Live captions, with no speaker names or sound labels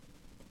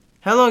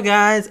Hello,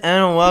 guys,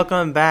 and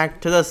welcome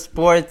back to the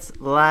Sports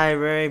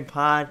Library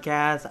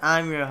Podcast.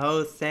 I'm your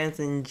host,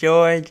 Samson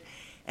George,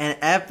 and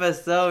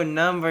episode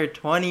number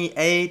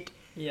 28.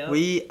 Yep.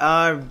 We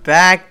are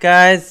back,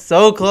 guys.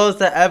 So close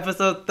to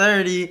episode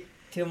 30.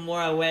 Two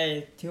more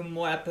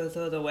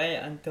episodes away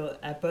until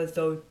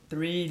episode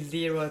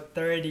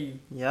 30.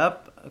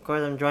 Yep. Of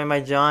course, I'm joined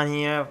by John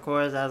here, of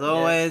course, as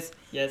always.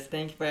 Yes,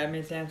 thank you for having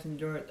me, Samson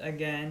George,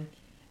 again.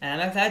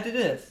 And I'm excited to do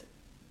this.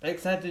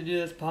 Excited to do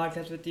this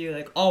podcast with you,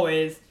 like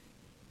always.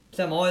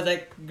 So I'm always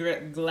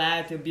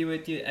glad to be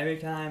with you every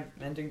time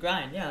and to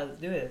grind. Yeah,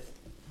 let's do this.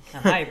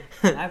 I'm hyped.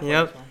 For Yep.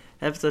 this one.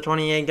 Episode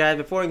 28, guys.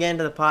 Before we get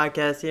into the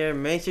podcast here,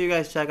 make sure you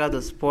guys check out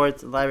the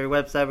Sports Library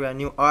website. We got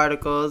new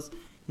articles,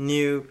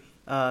 new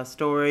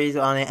stories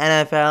on the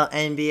NFL,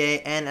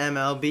 NBA, and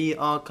MLB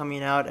all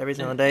coming out every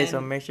single day. So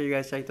make sure you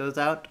guys check those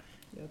out.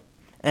 Yep.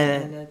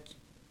 And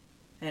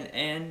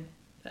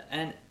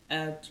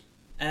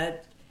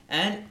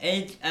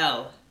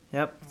NHL.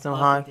 Yep,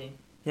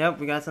 Yep,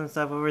 we got some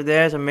stuff over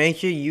there, so make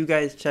sure you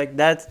guys check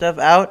that stuff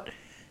out.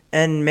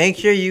 And make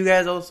sure you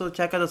guys also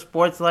check out the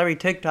Sports Library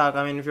TikTok.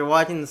 I mean, if you're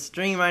watching the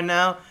stream right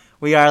now,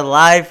 we are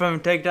live from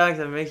TikTok,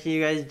 so make sure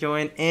you guys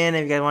join in.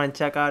 If you guys want to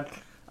check out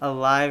a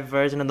live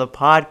version of the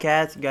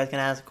podcast, you guys can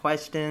ask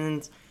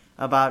questions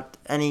about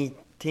any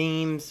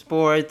team,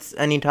 sports,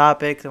 any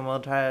topics, and we'll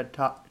try to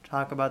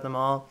talk about them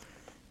all.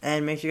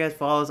 And make sure you guys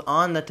follow us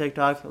on the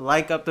TikTok,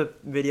 like up the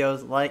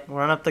videos,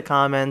 run up the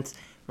comments,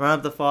 run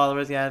up the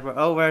followers, guys. We're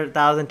over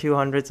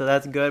 1,200, so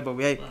that's good. But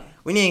we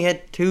need to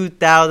hit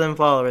 2,000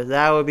 followers.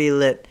 That would be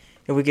lit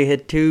if we could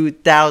hit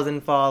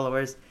 2,000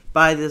 followers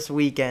by this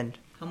weekend.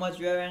 How much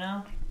you at right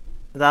now?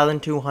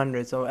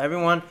 1,200. So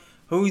everyone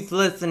who's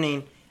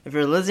listening, if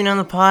you're listening on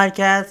the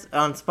podcast,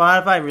 on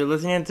Spotify, if you're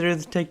listening through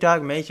the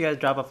TikTok, make sure you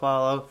guys drop a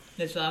follow.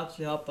 This will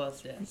actually help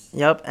us, yes.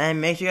 Yep, and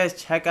make sure you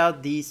guys check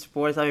out the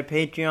Sports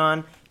Library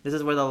Patreon. This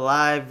is where the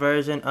live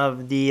version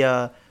of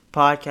the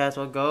podcast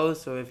will go.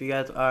 So if you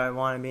guys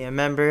want to be a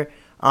member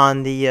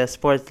on the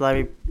Sports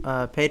Library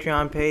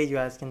Patreon page, you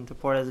guys can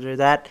support us through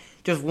that.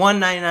 Just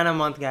 $1.99 a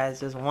month, guys.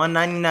 Just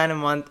 $1.99 a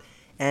month.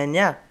 And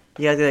yeah,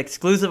 you guys get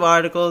exclusive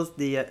articles,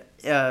 the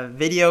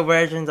video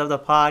versions of the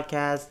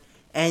podcast,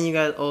 and you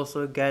guys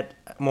also get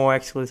more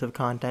exclusive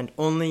content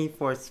only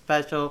for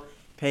special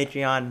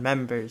Patreon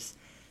members.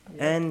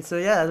 Yeah. And so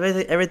yeah, that's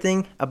basically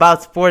everything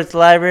about Sports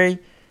Library.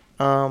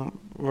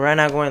 Right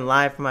now going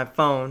live from my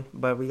phone,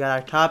 but we got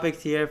our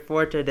topics here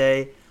for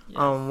today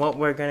on what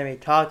we're going to be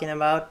talking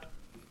about.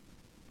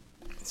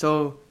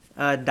 So,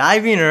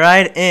 diving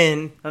right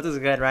in, let's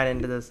just get right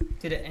into this.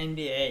 To the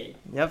NBA.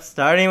 Yep,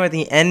 starting with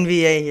the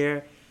NBA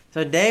here.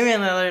 So, Damian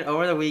Lillard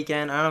over the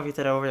weekend, I don't know if he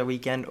said over the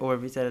weekend or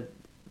if he said it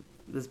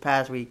this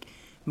past week,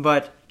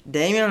 but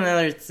Damian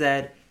Lillard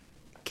said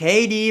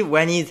KD,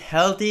 when he's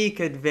healthy,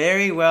 could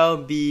very well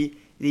be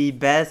the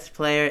best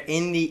player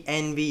in the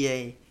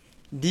NBA.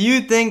 Do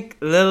you think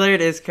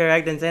Lillard is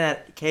correct in saying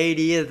that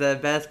KD is the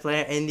best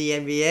player in the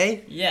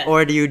NBA? Yes.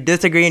 Or do you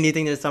disagree and do you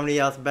think there's somebody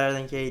else better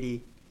than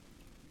KD?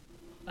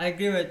 I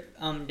agree with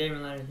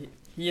Damian Lillard.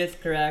 He is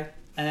correct.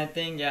 And I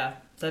think,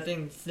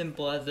 something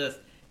simple as this.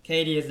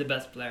 KD is the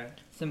best player.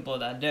 Simple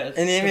that. There's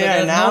in the NBA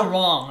right now? There's no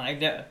wrong.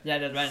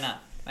 There's right now.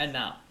 Right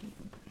now.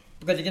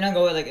 Because you cannot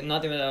go with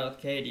nothing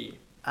without KD.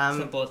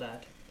 Simple as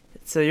that.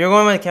 So you're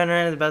going with Kevin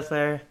Durant as the best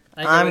player?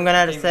 I'm going to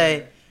have to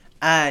say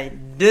I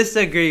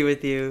disagree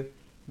with you.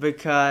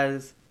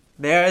 Because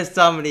there is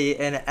somebody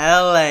in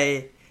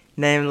LA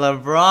named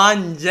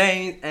LeBron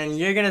James, and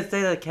you're going to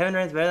say that Kevin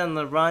Durant's better than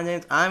LeBron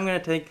James. I'm going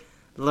to take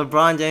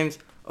LeBron James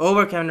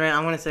over Kevin Durant.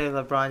 I'm going to say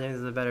LeBron James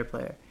is a better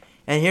player.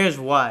 And here's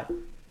why.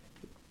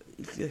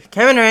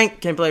 Kevin Durant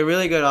can play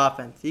really good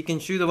offense. He can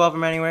shoot the ball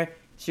from anywhere,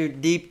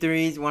 shoot deep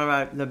threes, one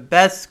of the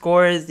best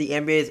scorers the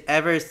NBA has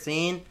ever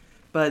seen.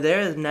 But there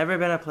has never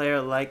been a player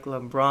like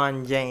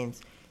LeBron James.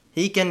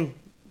 First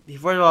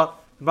of all,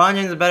 LeBron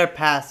James is a better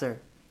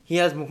passer. Who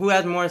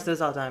has more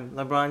assists all the time?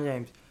 LeBron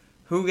James.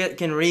 Who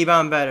can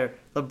rebound better?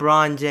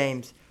 LeBron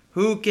James.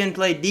 Who can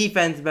play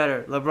defense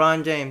better?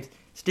 LeBron James.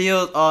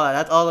 Steals, all that.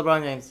 That's all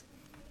LeBron James.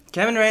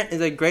 Kevin Durant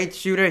is a great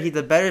shooter. He's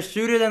a better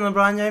shooter than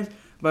LeBron James.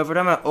 But if we're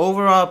talking about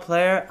overall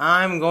player,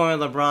 I'm going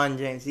with LeBron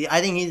James.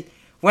 I think he's,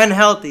 when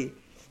healthy,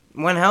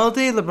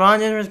 LeBron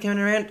James versus Kevin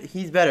Durant,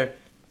 he's better.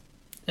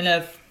 And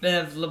if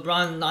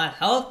LeBron's not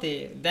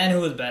healthy, then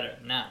who's better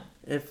now?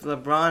 If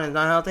LeBron is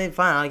not healthy,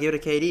 fine, I'll give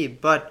it to KD.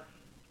 But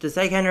to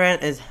say Kevin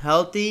Durant is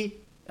healthy,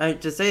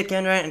 to say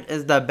Kevin Durant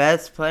is the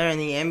best player in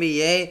the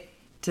NBA,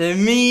 to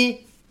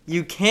me,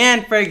 you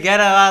can't forget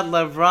about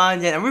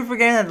LeBron James. Are we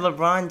forgetting that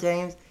LeBron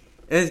James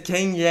is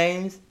King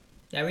James?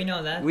 Yeah, we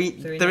know that.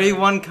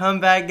 3-1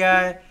 comeback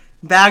guy,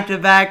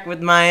 back-to-back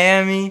with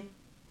Miami.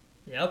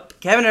 Yep.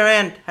 Kevin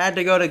Durant had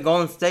to go to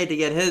Golden State to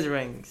get his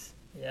rings.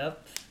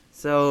 Yep.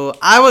 So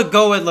I would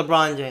go with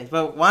LeBron James.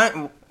 But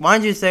why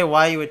don't you say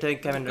why you would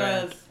take Kevin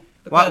Durant?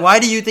 Why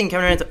do you think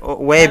Kevin Durant's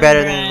way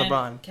better than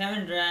LeBron?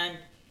 Kevin Durant,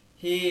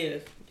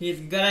 he's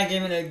good at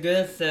giving a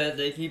good assist.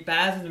 Like, he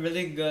passes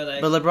really good.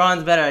 Like, but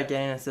LeBron's better at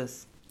getting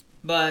assists.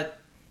 But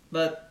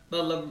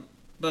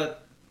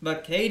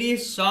But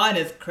KD's shot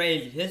is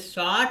crazy. His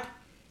shot,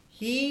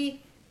 he's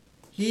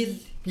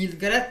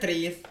good at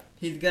threes.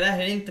 He's good at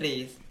hitting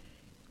threes.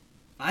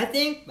 I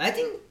think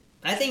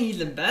he's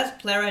the best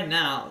player right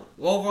now,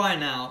 overall right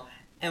now,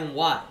 and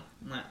why?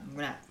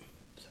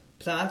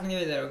 So I'm gonna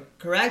give you the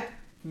correct,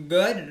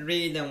 good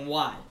reason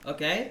why.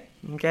 Okay?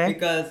 Okay.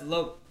 Because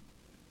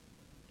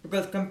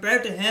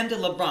compared to him to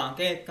LeBron,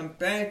 okay,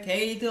 compare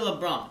KD to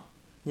LeBron.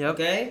 Yep.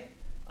 Okay.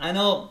 I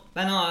know.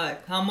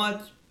 Like, how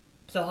much?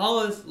 So how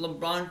old is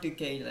LeBron to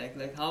KD?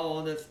 Like how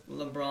old is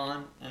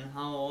LeBron and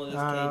how old is KD?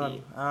 I don't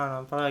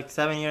know. Probably like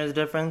 7 years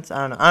difference.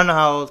 I don't know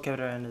how old Kevin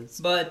Durant is.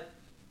 But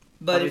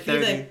Probably if you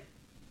 30. like,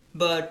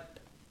 but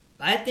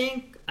I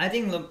think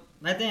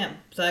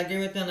so. I agree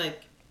with him.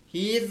 Like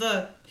he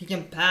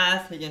can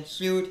pass, he can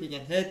shoot, he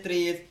can hit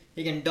threes,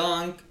 he can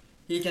dunk,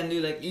 he can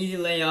do like easy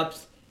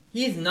layups.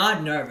 He's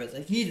not nervous.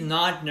 Like he's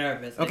not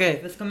nervous. Like, Okay,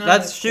 if it's coming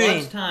that's out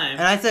shooting. time,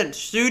 And I said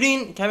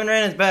shooting, Kevin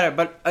Durant is better.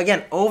 But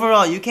again,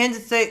 overall, you can't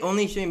just say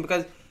only shooting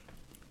because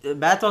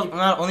basketball's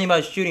not only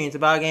about shooting. It's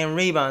about getting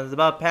rebounds. It's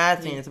about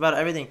passing. It's about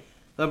everything.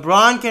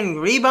 LeBron can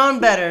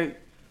rebound better.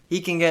 He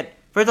can get.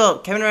 First of all,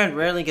 Kevin Durant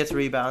rarely gets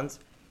rebounds.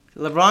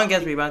 LeBron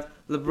gets rebounds.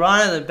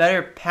 LeBron is a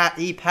better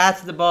he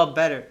passes the ball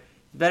better.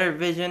 Better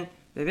vision.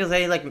 It feels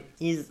like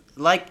he's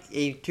like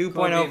a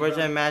 2.0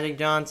 version of Magic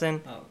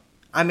Johnson. Oh.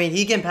 I mean,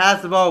 he can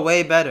pass the ball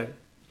way better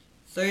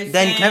than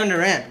Kevin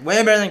Durant.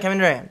 Way better than Kevin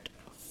Durant.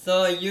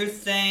 So you're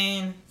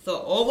saying,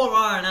 overall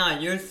right now,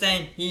 you're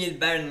saying he is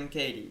better than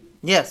KD.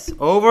 Yes,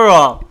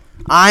 overall,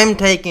 I'm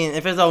taking,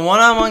 if it's a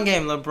one-on-one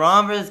game,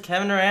 LeBron versus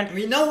Kevin Durant,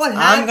 We know what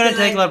happened. I'm going to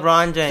take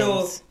LeBron James.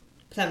 So,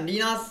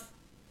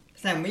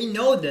 Sam, we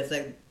know this.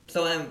 Like,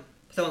 so when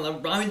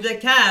LeBron is the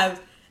Cavs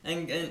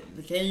and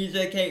KD is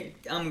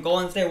the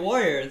Golden State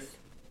Warriors,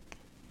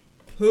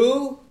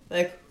 who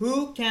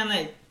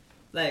can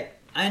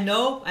I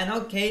know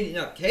KD.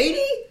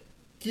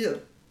 KD.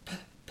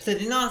 So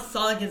did you not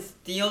saw like his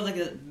steals, like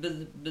his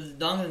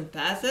dunks and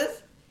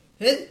passes?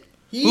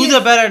 Who's a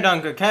better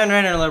dunker, Kevin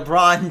Durant or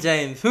LeBron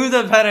James? Who's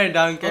a better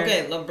dunker?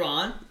 Okay,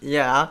 LeBron.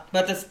 Yeah.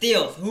 But the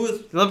steals, who's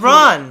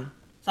LeBron?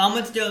 So how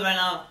much steals right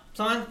now?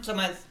 Someone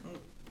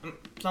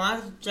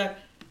check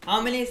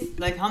how many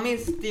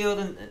steals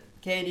in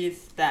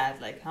KD's stats?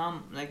 Like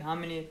how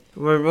many?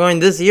 We're going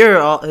this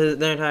year or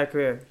their entire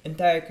career?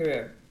 Entire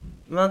career.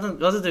 Let's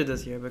just do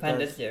this year because Fine,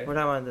 this year. we're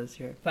talking about this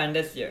year. Fine,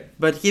 this year.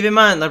 But keep in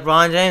mind,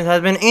 LeBron James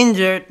has been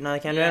injured. Now,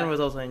 Kevin Durant was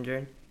also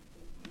injured.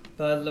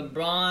 But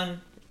LeBron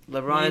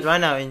is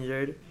right now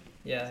injured.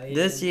 Yeah.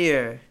 This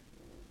year,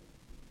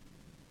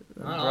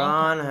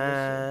 LeBron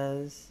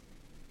has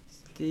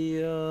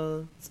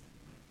steals.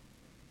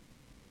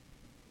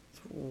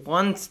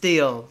 1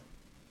 steal.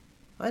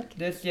 What?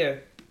 This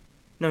year.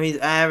 No, he's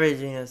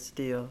averaging a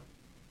steal.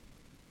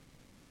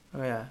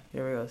 Oh yeah,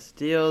 here we go.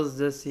 Steals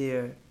this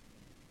year.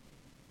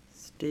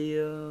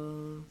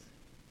 Steals.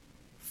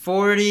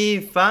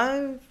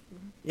 45?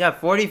 Yeah,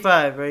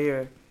 45 right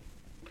here.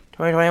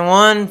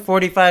 2021,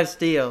 45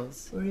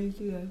 steals.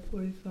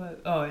 45.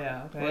 Oh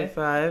yeah, okay.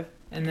 45.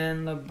 And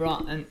then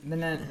LeBron, and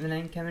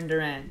then Kevin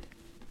Durant.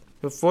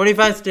 So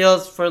 45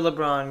 steals for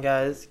LeBron,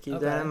 guys. Keep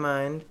Okay. that in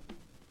mind.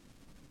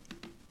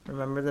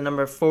 Remember the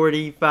number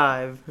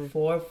 45.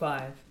 4 or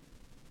 5.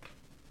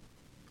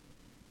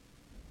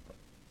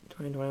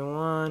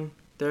 2021,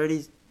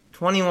 30,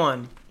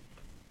 21.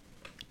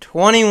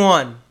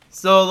 21.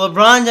 So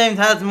LeBron James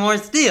has more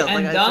steals.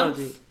 And like dunks? I told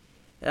you.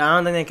 I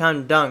don't think they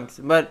count dunks.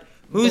 But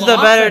who's Blocks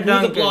the better or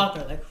dunker? Who's the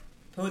blocker?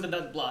 Who's the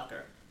best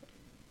blocker?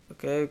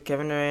 Okay,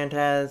 Kevin Durant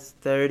has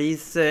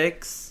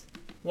 36.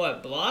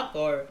 What, block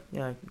or?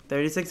 Yeah,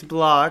 36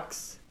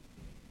 blocks.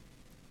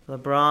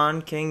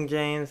 LeBron, King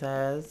James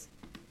has.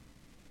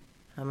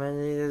 How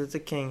many does the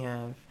King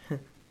have?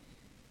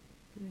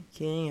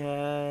 King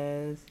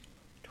has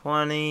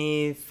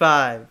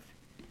 25.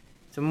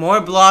 So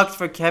more blocks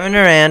for Kevin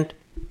Durant.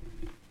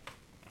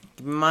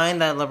 Keep in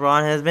mind that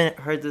LeBron has been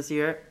hurt this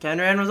year. Kevin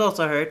Durant was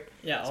also hurt.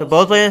 Yeah. So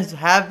both players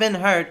have been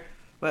hurt.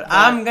 But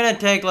I'm going to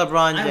take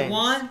LeBron James. I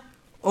won.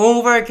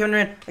 Over Kevin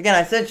Durant. Again,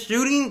 I said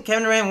shooting,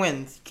 Kevin Durant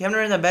wins. Kevin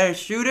Durant's a better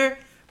shooter.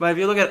 But if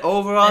you look at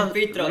overall And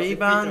free throws,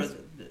 rebounds.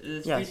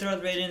 free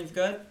throws rating is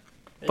good.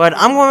 But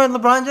I'm going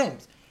with LeBron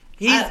James.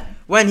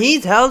 When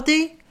he's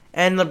healthy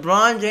and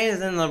LeBron James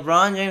is in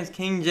LeBron James,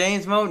 King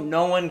James mode,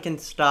 no one can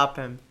stop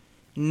him.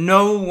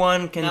 No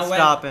one can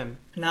stop him.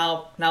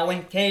 Now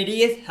when KD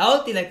is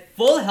healthy,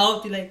 full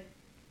healthy,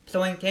 so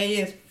when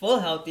KD is full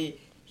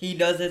healthy, he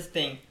does his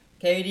thing.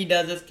 KD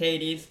does his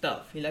KD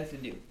stuff he likes to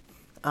do.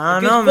 I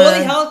don't know,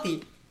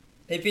 man.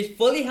 If he's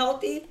fully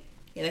healthy,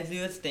 he likes to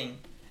do his thing.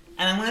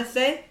 And I'm gonna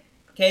say,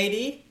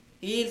 KD,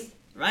 he's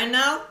right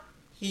now,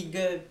 he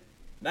good.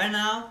 Right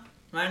now,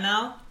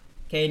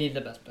 KD is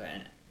the best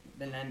player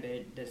in the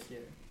NBA this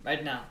year.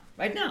 Right now.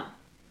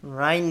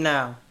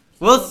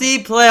 We'll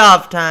see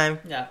playoff time.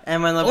 Yeah.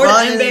 And when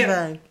LeBron is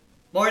back.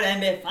 Or the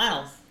NBA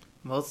Finals.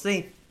 We'll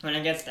see. When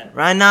it gets there.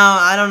 Right now,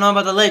 I don't know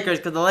about the Lakers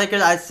because the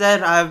Lakers. I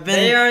said I've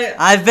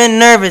been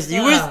nervous.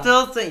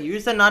 You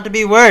said not to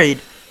be worried.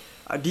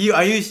 Are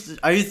you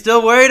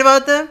still worried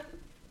about them?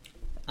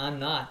 I'm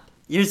not.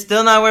 You're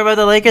still not worried about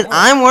the Lakers? No.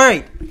 I'm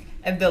worried.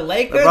 If the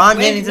Lakers LeBron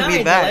win James needs to tonight,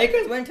 be back. the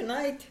Lakers win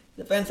tonight.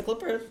 Defense the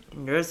Clippers.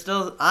 You're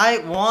still. You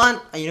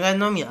guys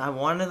know me. I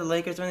wanted the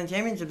Lakers to win the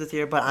championship this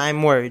year, but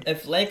I'm worried.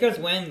 If Lakers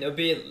win, it'll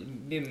be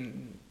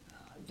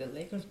the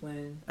Lakers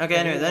win. Okay,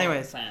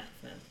 anyways.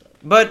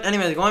 But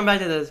anyways, going back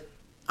to this,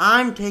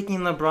 I'm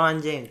taking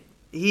LeBron James.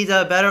 He's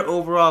a better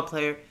overall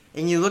player.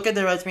 And you look at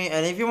the resume,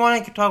 and if you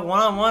want to talk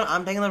one-on-one,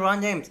 I'm taking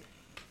LeBron James.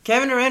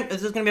 Kevin Durant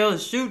is just going to be able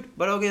to shoot,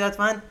 but okay, that's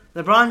fine.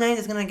 LeBron James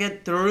is going to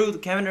get through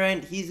Kevin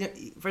Durant.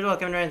 First of all,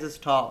 Kevin Durant is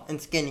tall and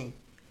skinny.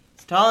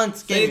 He's tall and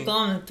skinny. So he's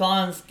tall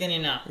and skinny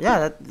now.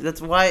 Yeah,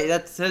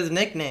 that's his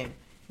nickname.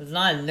 It's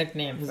not a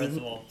nickname, first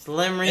of all.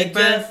 Slim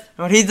Reaper?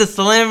 But he's the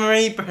Slim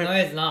Reaper. No,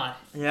 he's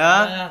not.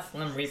 Yeah? Not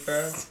Slim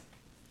Reaper.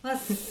 I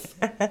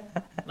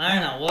don't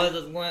know. What is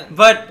this going?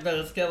 But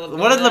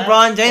what is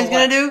LeBron James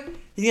going to do?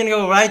 He's going to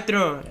go right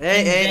through him.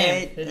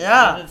 Hey.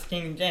 Yeah. It's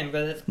King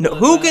James. No,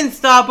 who can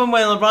stop him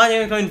when LeBron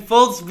James is going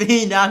full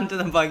speed down to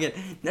the bucket?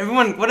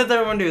 What does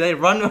everyone do? They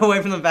run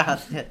away from the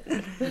basket.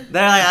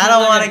 They're like, I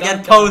don't want to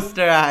get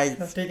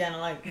posterized. I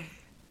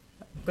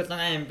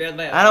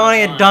don't want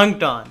to get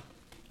dunked on.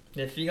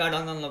 If you got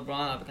dunked on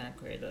LeBron, I'd be kind of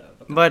crazy.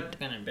 But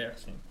kind of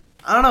embarrassing.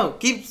 I don't know.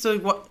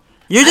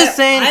 You're just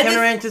saying Kevin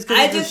Durant just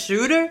because he's a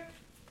shooter?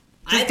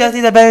 Just because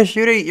he's a better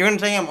shooter, you're going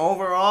to take him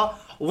overall?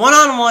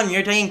 One-on-one,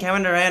 you're taking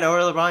Kevin Durant over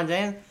LeBron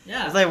James?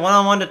 Yeah. It's like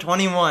 1-on-1 to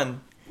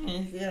 21.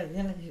 Yeah.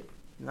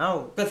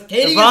 No. Because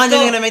KD LeBron James is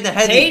going to make the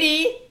head.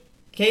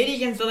 KD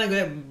can still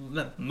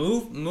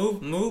move,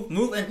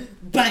 and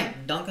bang,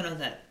 dunk on his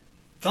head.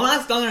 Don't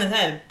ask dunk on his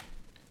head.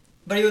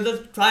 But he would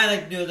just try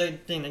to do the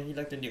thing that he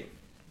likes to do.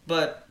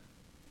 But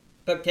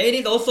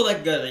KD's also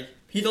good.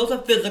 He's also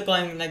physical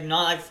and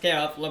not scared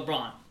of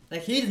LeBron.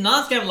 He's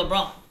not scared of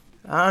LeBron.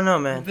 I don't know,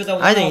 man. If it's a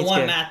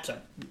one-on-one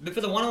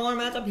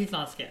matchup, he's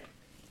not scared.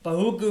 But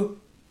who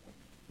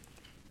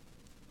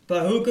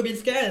could be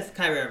scared is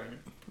Kyrie Irving.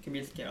 He could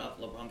be scared of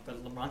LeBron because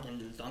LeBron can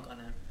just dunk on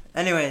him.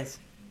 Anyways,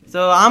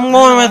 so I'm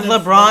going with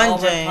LeBron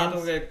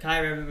James. With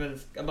Kyrie Irving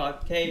was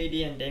about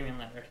KD and Damian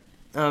Lillard.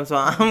 So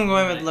I'm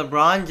going with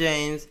LeBron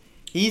James.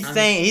 He's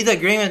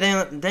agreeing with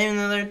Damian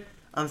Lillard.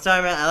 I'm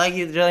sorry, man. I like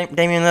you,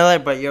 Damian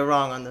Lillard, but you're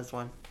wrong on this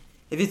one.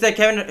 If you said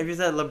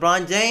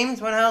LeBron James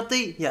when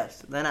healthy,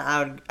 yes, then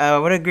I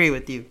would agree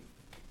with you.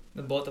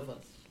 With both of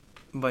us.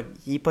 But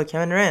he put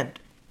Kevin Durant.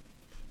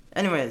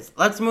 Anyways,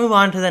 let's move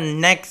on to the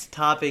next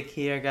topic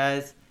here,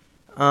 guys.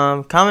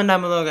 Comment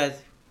down below,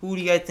 guys. Who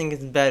do you guys think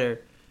is better,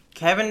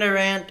 Kevin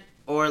Durant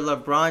or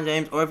LeBron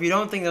James? Or if you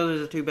don't think those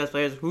are the two best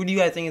players, who do you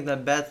guys think is the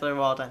best player of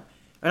all time?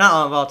 Or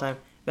not of all time.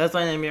 Best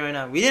player in the NBA right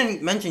now. We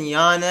didn't mention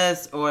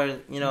Giannis or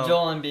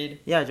Joel Embiid.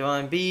 Yeah,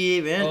 Joel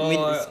Embiid. We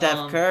didn't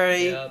Steph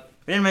Curry. Yep.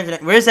 We didn't mention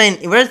it. We're saying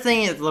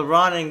it's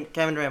LeBron and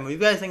Kevin Durant. But you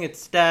guys think it's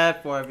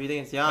Steph, or if you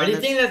think it's Giannis? Or do you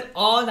think that's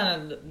all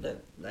time?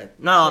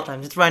 Not all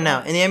time. Just right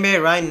now in the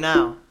NBA right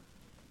now.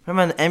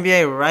 Remember the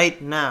NBA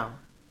right now.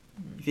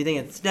 If you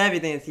think it's Steph, you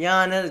think it's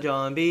Giannis,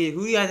 Joel Embiid.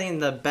 Who do you guys think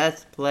is the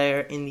best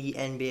player in the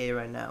NBA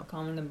right now?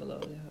 Comment them below.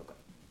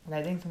 And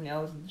I think somebody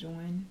else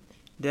joined.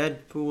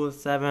 Deadpool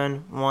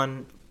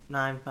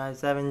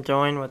 71957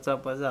 join. What's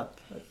up?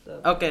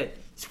 Okay,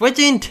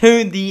 switching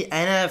to the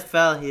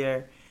NFL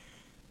here.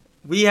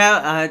 We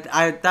have I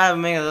thought I'd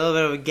make a little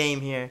bit of a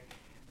game here.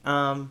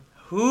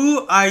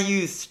 Who are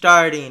you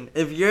starting?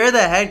 If you're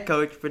the head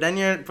coach, put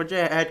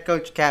your head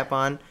coach cap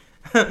on.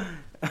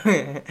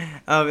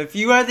 If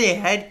you are the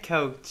head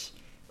coach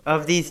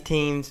of these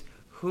teams,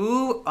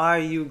 who are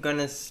you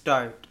gonna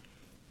start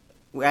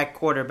at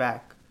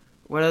quarterback?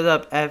 What is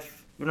up?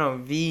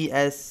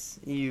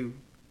 VSU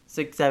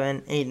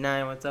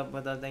 6789. What's up?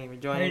 Thank you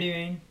for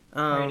joining.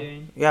 How are you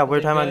doing? Yeah,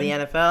 we're talking about the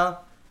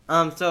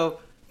NFL. So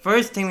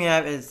first team we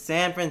have is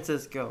San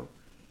Francisco.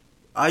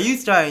 Are you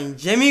starting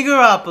Jimmy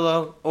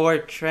Garoppolo or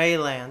Trey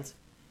Lance?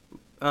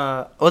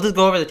 We'll just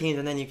go over the teams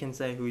and then you can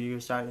say who you're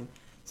starting.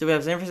 So we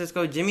have San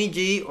Francisco, Jimmy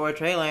G or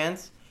Trey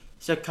Lance.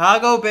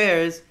 Chicago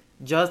Bears,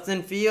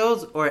 Justin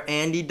Fields or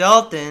Andy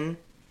Dalton.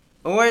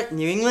 Or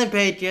New England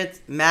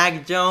Patriots,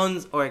 Mac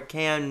Jones or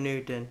Cam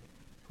Newton.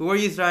 Who are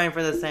you starting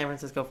for the San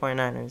Francisco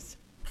 49ers?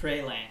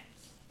 Trey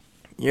Lance.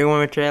 You're going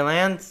with Trey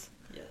Lance?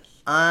 Yes.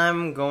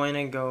 I'm going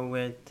to go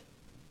with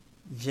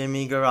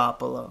Jimmy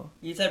Garoppolo.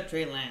 You said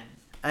Trey Lance.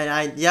 And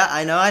I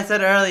know I said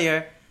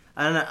earlier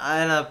on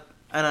a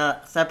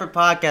separate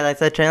podcast I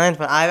said Trey Lance,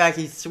 but I've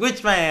actually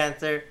switched my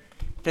answer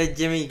to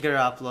Jimmy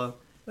Garoppolo.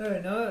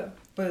 Wait, no,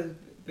 but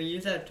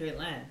you said Trey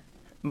Lance.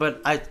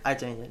 But I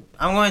changed it.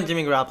 I'm going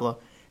Jimmy Garoppolo.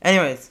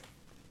 Anyways,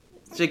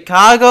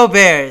 Chicago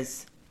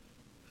Bears.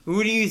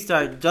 Who do you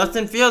start,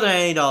 Justin Fields or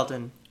Andy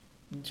Dalton?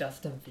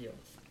 Justin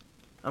Fields.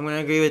 I'm going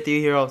to agree with you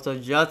here also.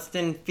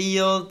 Justin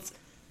Fields,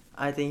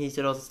 I think he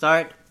should also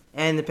start.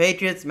 And the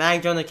Patriots,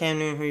 Mac Jones or Cam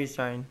Newton, who are you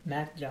starting?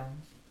 Mac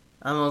Jones.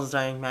 I'm also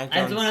starting Mac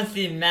Jones. I just want to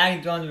see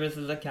Mac Jones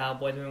versus the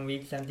Cowboys when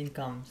Week 17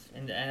 comes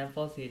in the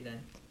NFL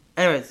season.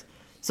 Anyways,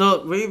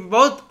 so we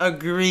both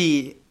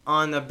agree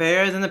on the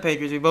Bears and the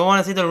Patriots. We both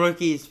want to see the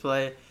rookies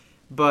play.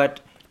 But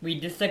We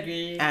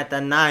disagree. At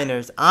the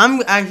Niners.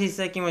 I'm actually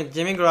sticking with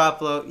Jimmy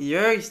Garoppolo.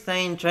 You're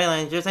saying Trey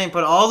Lance. You're saying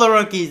put all the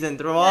rookies in.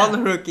 Throw all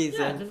the rookies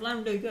in. Yeah, just let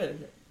him do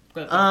good.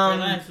 Trey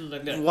Lance is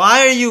good.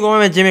 Why are you going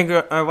with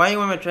why are you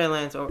going with Trey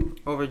Lance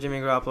over Jimmy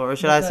Garoppolo? Or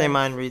should I say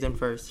mine reason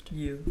first?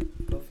 You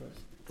go first.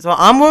 So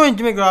I'm going with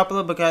Jimmy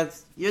Garoppolo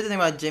because here's the thing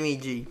about Jimmy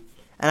G.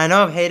 And I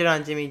know I've hated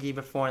on Jimmy G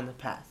before in the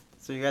past.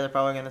 So you guys are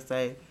probably going to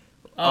say,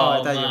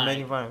 I thought you were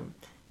making fun of him.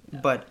 Yeah.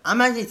 But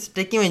I'm actually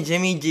sticking with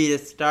Jimmy G to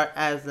start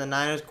as the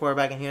Niners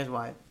quarterback, and here's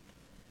why.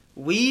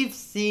 We've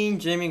seen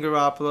Jimmy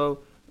Garoppolo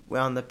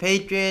on the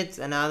Patriots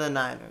and now the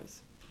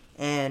Niners.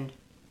 And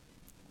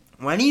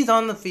when he's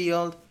on the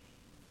field,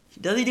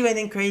 does he do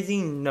anything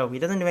crazy? No, he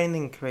doesn't do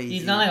anything crazy.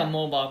 He's not like a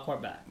mobile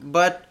quarterback.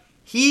 But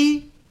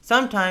he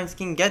sometimes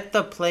can get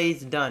the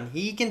plays done.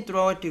 He can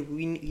throw it to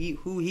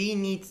who he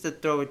needs to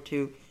throw it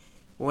to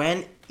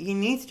when he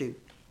needs to.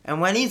 And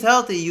when he's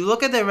healthy, you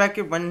look at the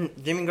record when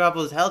Jimmy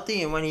Garoppolo is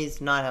healthy and when he's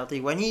not healthy.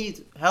 When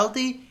he's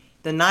healthy,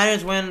 the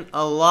Niners win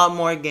a lot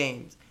more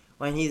games.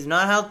 When he's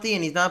not healthy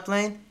and he's not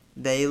playing,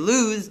 they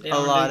lose a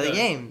lot of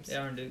games. They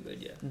don't do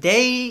good,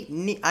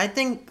 yeah. I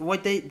think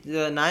what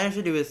the Niners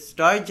should do is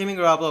start Jimmy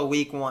Garoppolo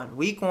week 1.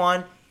 Week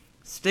 1,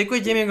 stick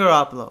with Jimmy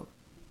Garoppolo.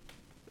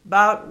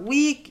 About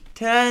week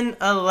 10,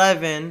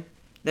 11,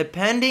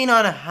 depending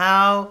on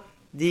how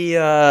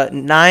the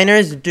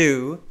Niners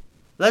do,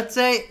 let's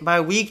say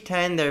by week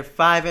 10 they're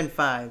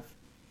 5-5,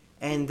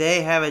 and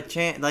they have a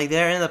chance, like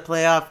they're in the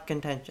playoff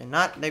contention.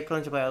 Not they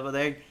clinch the playoffs,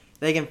 but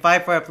they can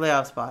fight for a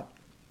playoff spot.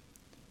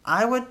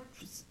 I would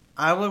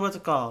what's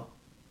it called?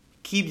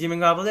 Keep Jimmy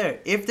Garoppolo there.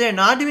 If they're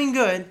not doing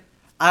good,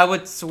 I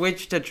would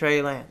switch to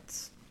Trey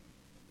Lance.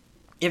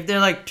 If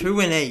they're like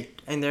 2-8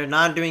 and they're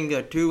not doing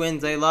good, 2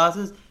 wins, 8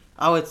 losses,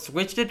 I would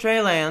switch to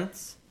Trey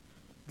Lance.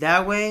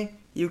 That way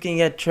you can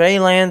get Trey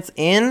Lance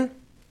in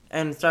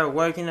and start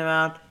working him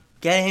out.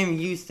 Get him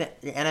used to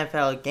the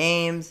NFL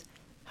games,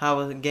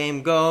 how the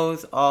game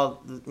goes,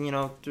 all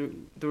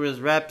through his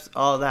reps,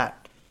 all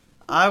that.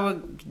 I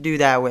would do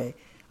that way.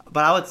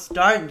 But I would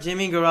start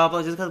Jimmy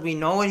Garoppolo just because we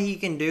know what he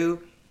can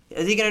do.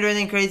 Is he gonna do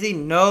anything crazy?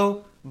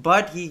 No,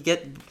 but he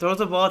throws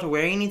the ball to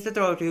where he needs to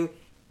throw to,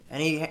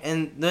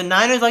 and the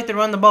Niners like to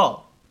run the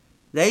ball.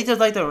 They just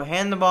like to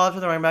hand the ball to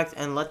the running backs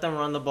and let them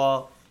run the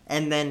ball,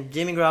 and then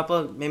Jimmy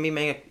Garoppolo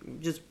maybe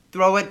just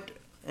throw it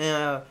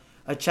a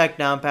check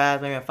down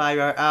pass, maybe a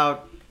 5-yard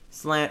out,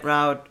 slant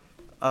route,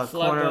 a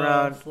corner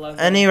route,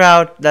 any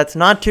route that's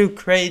not too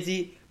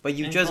crazy, but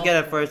you just get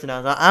a first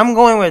down. So I'm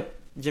going with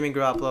Jimmy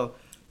Garoppolo.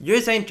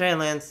 You're saying Trey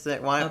Lance.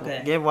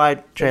 Give why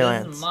Trey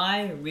Lance. This is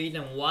my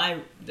reason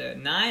why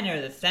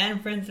the San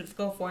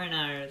Francisco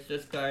 49ers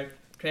just start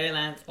Trey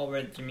Lance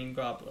over Jimmy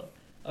Garoppolo.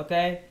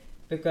 Okay?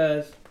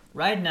 Because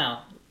right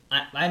now,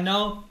 I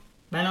know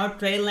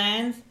Trey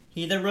Lance,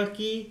 he's a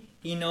rookie.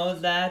 He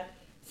knows that.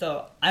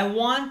 So I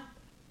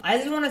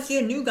just want to see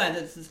a new guy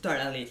to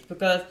start at least.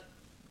 Because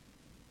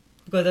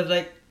I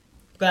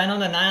know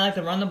the Niners like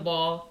to run the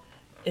ball.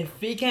 If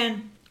we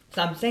can...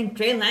 So I'm saying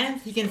Trey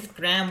Lance, he can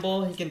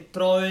scramble, he can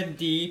throw it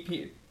deep,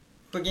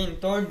 But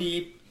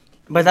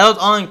that was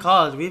all in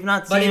college. We've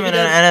not seen him in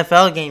an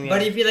NFL game yet.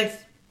 But if he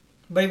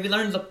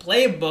learns the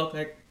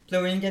playbook,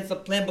 so when he gets the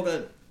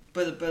playbook,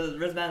 put his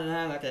wristband in his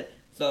hand, okay.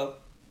 So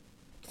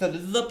this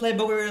is the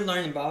playbook we're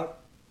learning about,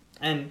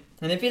 and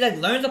if he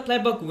learns the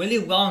playbook really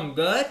well and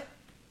good,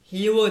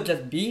 he will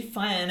just be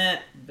fine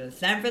at the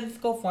San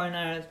Francisco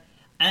 49ers.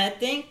 And I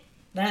think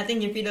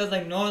if he does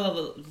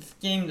know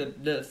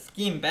the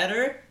scheme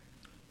better.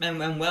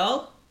 And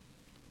well,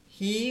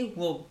 he'll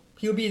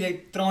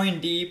be throwing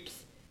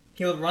deeps.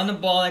 He'll run the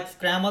ball,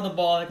 scramble the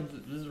ball,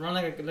 just run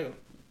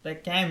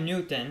like Cam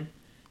Newton.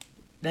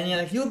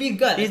 Then he'll be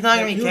good. He's not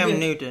gonna be Cam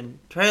Newton.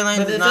 Trey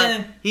Lance is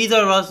not. He's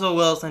a Russell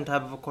Wilson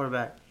type of a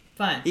quarterback.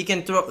 Fine. He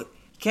can throw.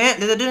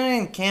 There's a difference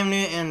between Cam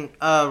Newton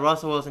and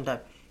Russell Wilson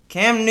type.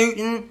 Cam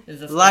Newton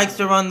likes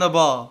to run the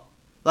ball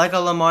like a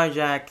Lamar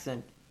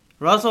Jackson.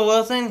 Russell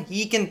Wilson,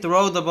 he can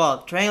throw the ball.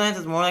 Trey Lance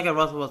is more like a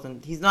Russell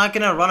Wilson. He's not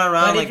going to run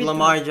around like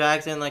Lamar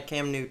Jackson, like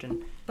Cam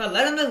Newton. But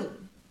let him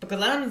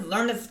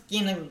learn the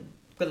scheme.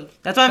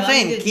 That's what I'm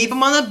saying. Keep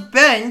him on the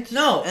bench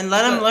and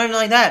let him learn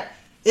like that.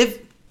 If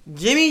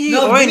Jimmy G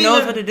already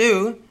knows what to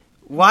do,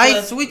 why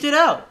switch it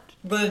out?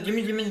 But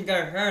Jimmy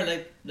got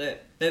hurt.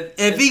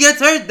 If he gets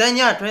hurt, then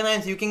yeah, Trey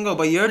Lance, you can go.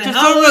 But you're just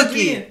a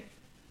rookie.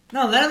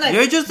 No, let him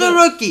You're just a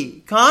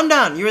rookie. Calm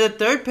down. You're the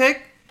 3rd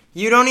pick.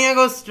 You don't need to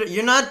go.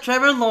 You're not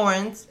Trevor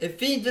Lawrence.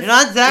 You're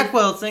not Zach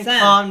Wilson.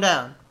 Calm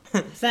down.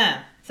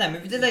 Sam.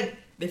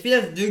 If he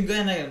just do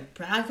good and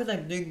practice,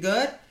 do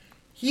good,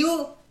 he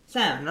will.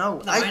 Sam.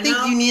 No, I think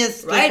you need to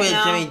stick with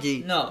Jimmy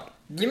G. No,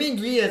 Jimmy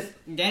G is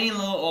getting a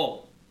little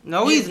old.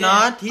 No, he's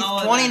not. He's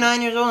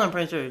 29 years old. I'm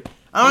pretty sure.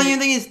 I don't even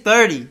think he's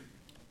 30.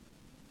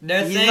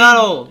 He's not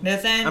old.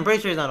 I'm pretty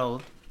sure he's not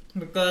old.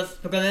 Because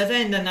they're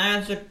saying the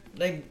Niners should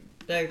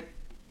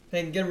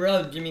get rid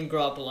of Jimmy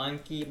Garoppolo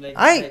and keep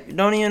I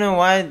don't even know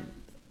why.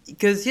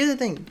 Because here's the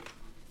thing,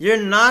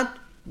 you're not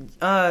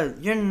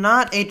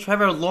a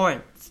Trevor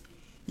Lawrence.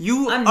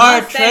 You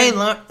are Trey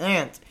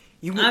Lance.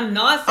 I'm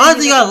not saying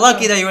honestly, you got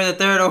lucky that you were the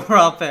 3rd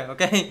overall pick,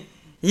 okay?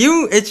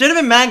 It should have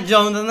been Mac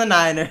Jones on the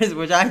Niners,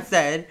 which I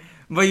said,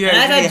 but you're... And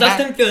I said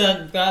Justin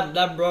Fields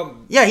that broke...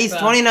 Yeah, he's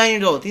 29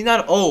 years old. He's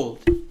not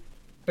old.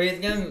 But he's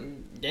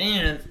getting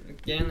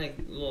like,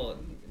 little,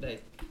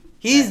 like...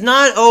 He's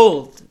not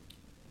old.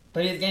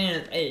 But he's getting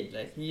his age,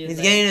 like,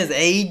 he's getting his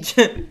age?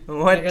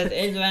 What? Because his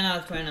age right now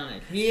is 29.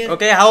 Like, he is...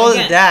 Okay, how old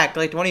is Dak?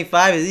 Like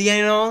 25? Is he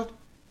getting old?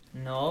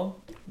 No.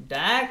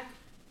 Dak?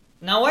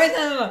 Now why is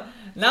that...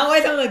 Now why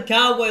is that the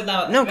Cowboys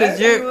now? No,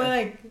 because you're...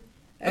 Like,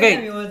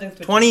 okay,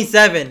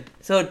 27.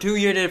 So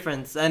 2-year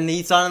difference. And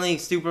he's suddenly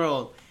super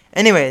old.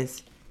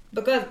 Anyways.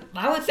 Because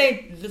I would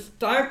say just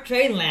start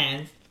Trey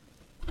Lance.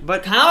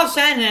 But Kyle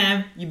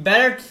Shanahan, you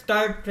better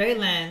start Trey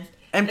Lance.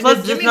 And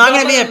plus, there's not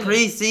going to be a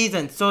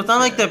preseason. So it's not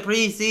like the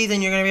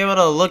preseason you're going to be able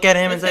to look at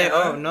him and say,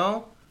 oh,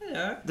 no?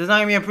 Yeah. There's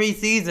not going to be a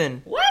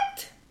preseason.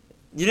 What?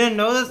 You didn't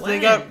know this? When? They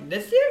got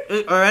This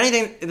year? Or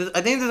anything.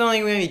 I think there's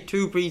only going to be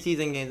 2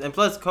 preseason games. And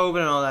plus COVID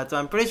and all that. So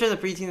I'm pretty sure the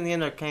preseason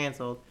games are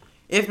canceled.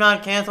 If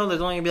not canceled,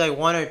 there's only going to be like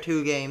 1 or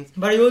 2 games.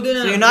 But you will do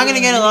so you're not going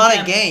to get a lot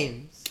of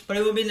games. But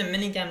it will be the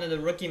minicamp, the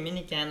rookie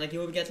minicamp. Like, you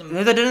will get some...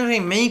 There's a difference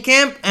between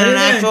minicamp and an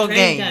actual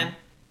game.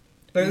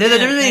 There's a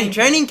difference between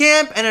training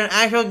camp and an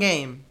actual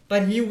game.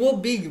 But he will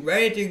be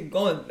ready to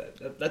go.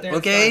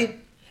 Okay?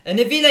 And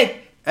if he,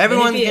 like...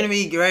 Everyone's going to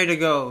be ready to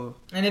go.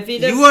 And if he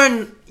does... You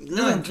are...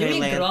 No, Trey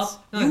Lance.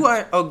 No. You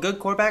are a good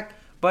quarterback,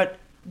 but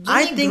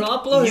I think...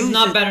 Garoppolo is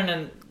not better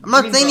than... I'm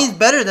not saying he's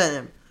better than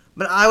him,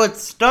 but I would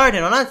start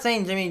him. I'm not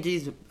saying Jimmy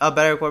G's a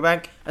better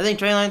quarterback. I think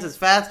Trey Lance is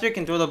faster,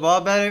 can throw the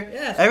ball better,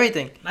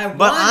 everything. But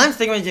I'm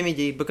sticking with Jimmy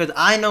G because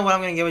I know what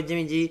I'm going to get with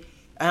Jimmy G.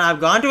 And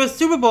I've gone to a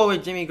Super Bowl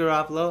with Jimmy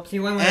Garoppolo. So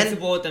you went to a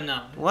Super Bowl with them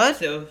now. What?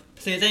 So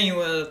you're saying you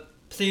were...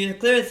 So you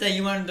clearly say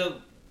you wanted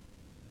to...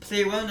 So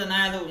you went to the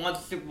Niners and won the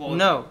Super Bowl.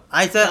 No.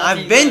 I said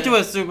I've been to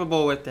a Super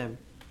Bowl with them.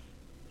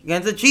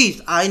 Against the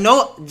Chiefs. I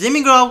know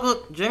Jimmy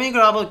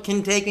Garoppolo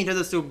can take me to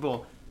the Super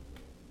Bowl.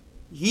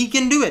 He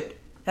can do it.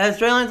 Has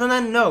Trey Lance done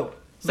that? No.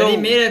 But he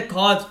made a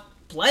college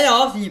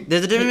playoffs.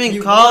 There's a difference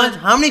between college.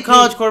 How many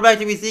college quarterbacks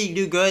did we see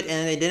do good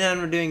and they didn't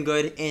end up doing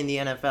good in the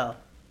NFL?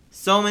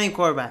 So many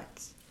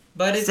quarterbacks.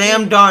 But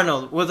Sam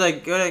Darnold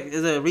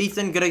is a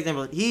recent good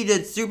example. He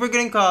did super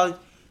good in college,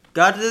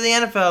 got to the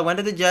NFL, went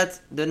to the Jets,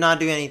 did not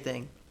do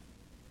anything.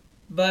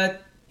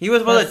 But he was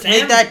supposed to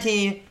take that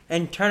team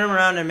and turn them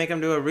around and make the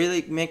Jets a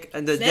really good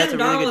team. Sam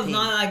Darnold was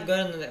not that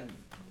good in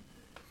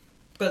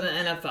the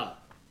NFL.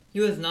 He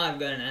was not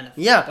good in the NFL.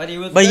 Yeah, but he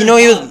was. But you know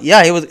he was.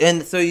 Yeah, he was.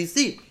 And so you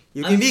see,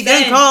 you can be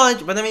good in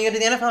college, but then when you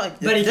get to the NFL, it's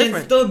but he different.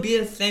 can still be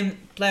the same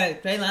player.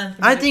 Trey Lance.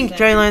 I think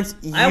Trey Lance.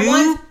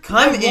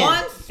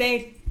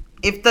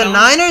 If the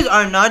Niners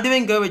are not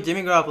doing good with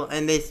Jimmy Garoppolo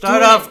and they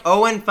start off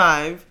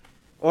 0-5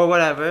 or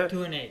whatever,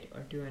 2-8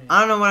 or 2-8. I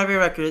don't know whatever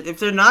your record is. If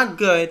they're not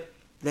good,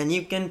 then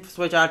you can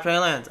switch out Trey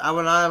Lance. I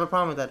would not have a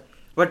problem with that.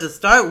 But to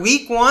start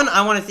week 1,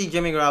 I want to see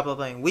Jimmy Garoppolo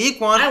playing. Week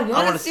 1, I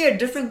want to see a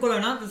different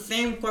quarterback, not the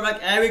same quarterback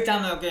every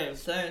time. Okay,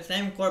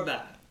 same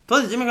quarterback.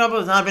 Plus, Jimmy Garoppolo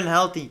has not been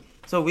healthy,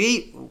 so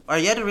we are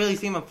yet to really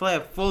see him play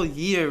a full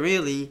year,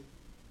 really.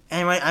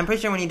 And I'm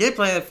pretty sure when he did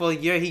play the full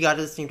year, he got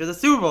his team to the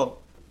Super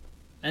Bowl.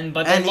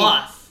 But they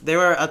lost. They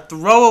were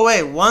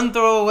one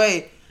throw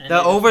away.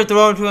 The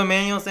overthrow to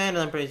Emmanuel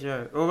Sanders, I'm pretty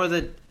sure. Or was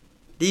it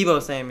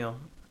Debo Samuel?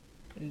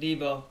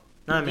 Debo.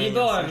 Not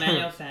Debo or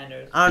Emmanuel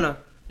Sanders? I don't know.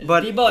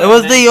 But it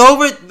was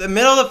the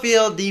middle of the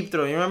field deep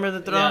throw. You remember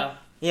the throw? Yeah.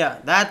 Yeah,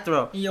 that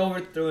throw. He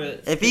overthrew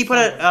it. If he put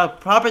a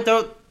proper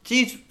throw,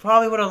 Chiefs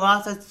probably would have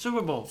lost that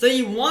Super Bowl. So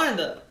you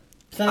wanted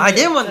I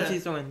did want the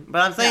Chiefs to win.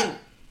 But I'm saying,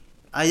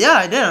 yeah,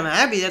 I did. I'm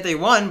happy that they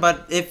won.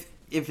 But if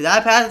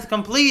that pass is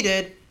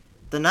completed,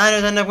 the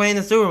Niners end up winning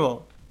the Super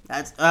Bowl.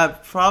 That's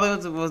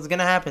probably what's going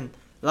to happen.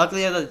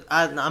 Luckily,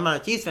 I'm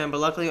not a Chiefs fan, but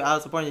luckily I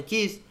was supporting the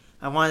Chiefs.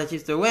 I wanted the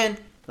Chiefs to win.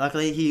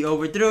 Luckily, he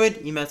overthrew it.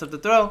 He messed up the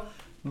throw.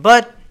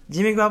 But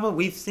Jimmy Garoppolo,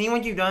 we've seen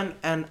what you've done,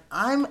 and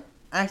I'm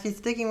actually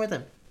sticking with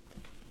him.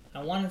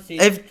 I want to see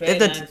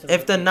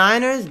if the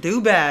Niners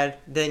do bad,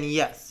 then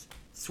yes,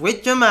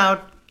 switch them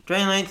out.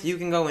 Trey Lance, you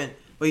can go in,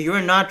 but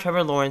you're not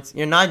Trevor Lawrence.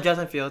 You're not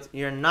Justin Fields.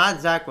 You're not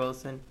Zach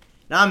Wilson.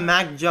 Not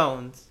Mac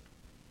Jones.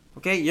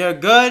 Okay, you're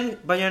good,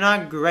 but you're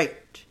not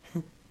great.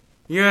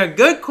 You're a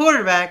good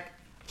quarterback,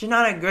 but you're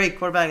not a great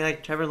quarterback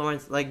like Trevor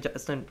Lawrence, like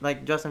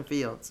Justin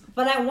Fields.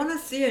 But I want to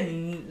see a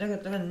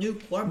new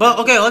quarterback. But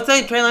okay, let's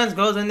say Trey Lance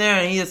goes in there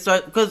and he just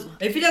starts because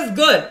if he does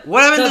good,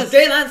 what happens?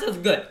 Trey Lance does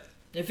good.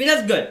 If he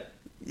does good,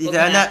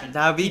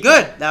 that would be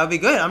good. That would be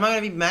good. I'm not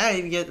gonna be mad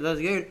if he does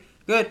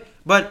good.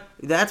 But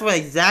that's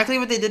exactly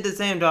what they did to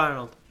Sam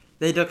Darnold.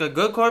 They took a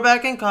good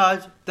quarterback in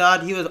college,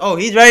 thought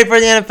he's ready for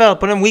the NFL,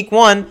 put him week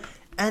 1,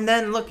 and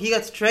then look, he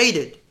gets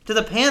traded to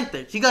the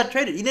Panthers. He got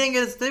traded. He didn't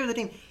get to stay with the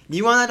team. Do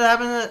you want that to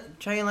happen to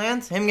Trey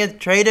Lance? Him get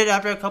traded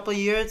after a couple of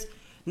years?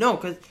 No,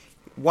 because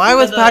why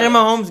was Patrick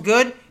Mahomes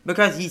good?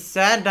 Because he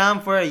sat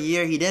down for a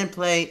year. He didn't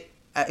play.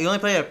 He only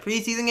played a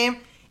preseason game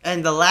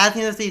and the last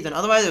game of the season.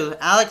 Otherwise, it was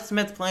Alex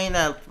Smith playing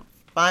that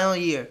final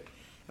year.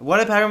 What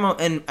did Patrick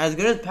Mahomes? And as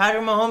good as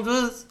Patrick Mahomes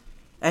was,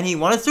 and he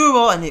won a Super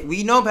Bowl, and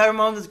we know Patrick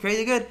Mahomes is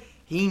crazy good.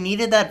 He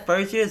needed that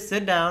first year to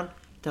sit down,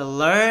 to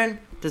learn,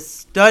 to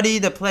study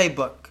the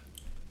playbook.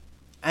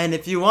 And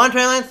if you want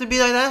Trey Lance to be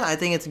like that, I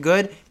think it's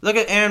good. Look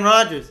at Aaron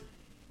Rodgers.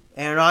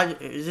 Aaron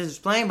Rodgers is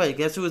just playing, but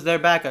guess who was their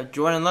backup?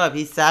 Jordan Love.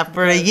 He sat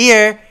for a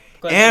year.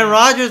 Aaron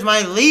Rodgers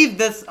might leave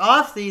this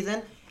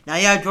offseason. Now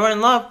you have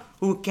Jordan Love,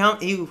 who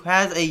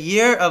has a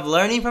year of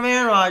learning from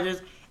Aaron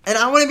Rodgers. And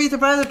I wouldn't be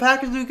surprised if the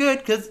Packers do good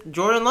because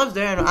Jordan Love's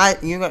there. And I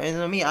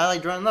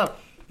like Jordan Love.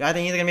 I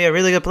think he's going to be a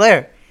really good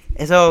player.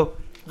 And so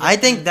I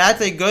think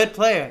that's a good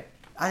player.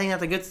 I think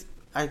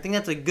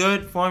that's a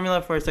good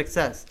formula for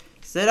success.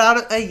 Sit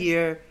out a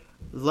year,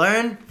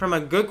 learn from a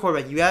good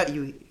quarterback.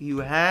 You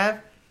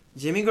have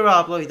Jimmy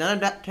Garoppolo. He's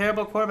not a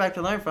terrible quarterback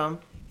to learn from.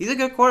 He's a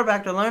good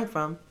quarterback to learn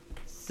from.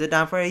 Sit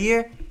down for a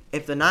year.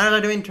 If the Niners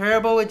are doing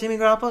terrible with Jimmy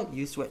Garoppolo,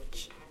 you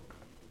switch.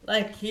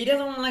 Like he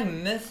doesn't want to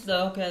miss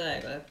the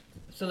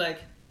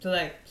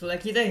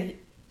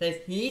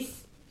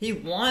he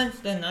wants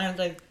the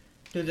Niners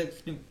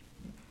to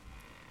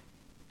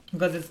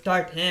because it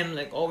start him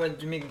over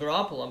Jimmy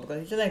Garoppolo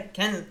because he said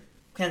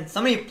can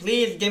somebody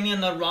please get me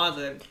on the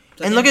roster?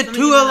 So and look at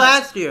Tua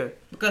last year.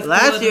 Because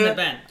last year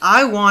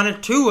I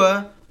wanted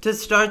Tua to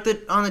start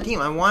on the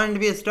team. I wanted him to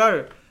be a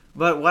starter.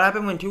 But what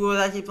happened when Tua was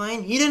actually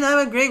playing? He didn't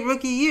have a great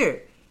rookie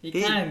year. He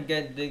kind of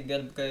did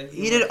good.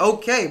 He did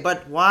okay,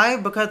 but why?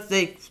 Because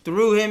they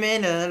threw him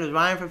in, and then it was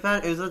Ryan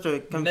Fitzpatrick. It was such a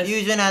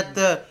confusion at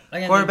the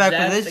quarterback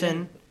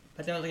position.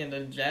 I think it was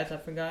the Jets. I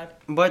forgot.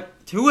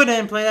 But Tua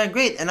didn't play that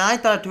great, and I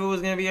thought Tua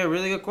was going to be a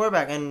really good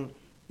quarterback. And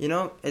I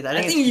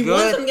think it's he good.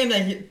 won some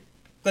games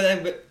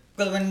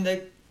because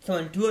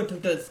when Tua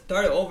took the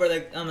start over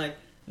the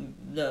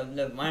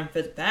Ryan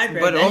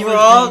Fitzpatrick. But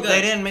overall,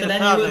 they didn't make the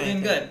playoffs. He was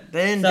doing good.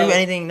 They didn't do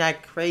anything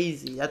that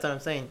crazy. That's what I'm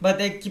saying. But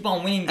they keep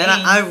on winning games.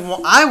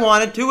 And I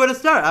wanted Tua to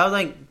start. I was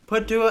like,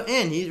 put Tua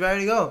in. He's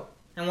ready to go.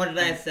 And what did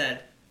I say?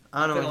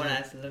 I don't know what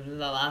I said. The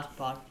last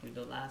podcast,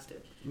 the last year.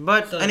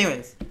 But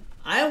anyways,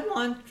 I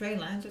want Trey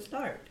Lance to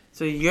start.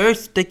 So you're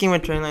sticking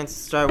with Trey Lance to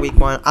start week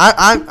 1.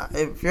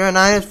 If you're a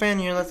Niners fan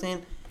and you're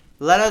listening,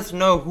 let us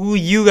know who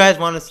you guys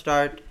want to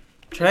start.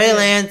 Trey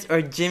Lance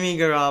or Jimmy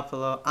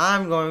Garoppolo.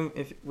 I'm going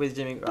with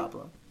Jimmy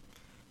Garoppolo.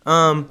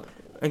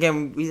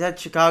 Again, we had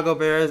Chicago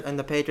Bears and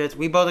the Patriots.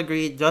 We both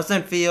agreed.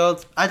 Justin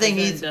Fields. I think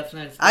he's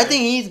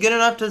good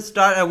enough to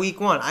start at week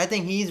 1. I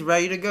think he's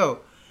ready to go.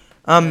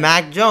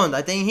 Mac Jones.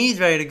 I think he's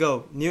ready to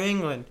go. New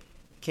England.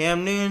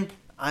 Cam Newton.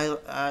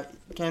 I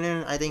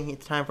think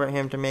it's time for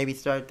him to maybe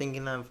start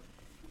thinking of,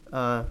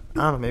 I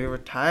don't know, maybe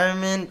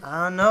retirement.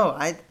 I don't know.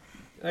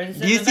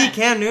 Do you see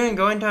Cam Newton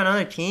going to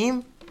another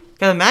team?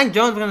 Because if Mac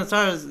Jones is going to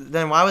start,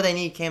 then why would they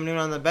need Cam Newton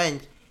on the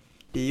bench?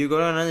 Do you go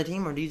to another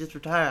team or do you just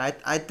retire?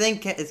 I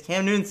think, is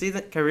Cam Newton's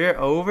career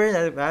over?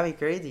 That'd be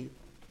crazy.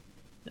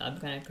 That'd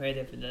be kind of crazy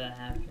if it didn't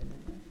happen.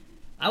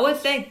 I would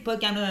say put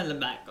Cam Newton as a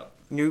backup.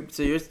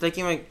 So you're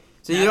sticking with...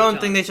 So you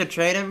don't think they should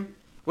trade him?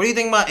 What do you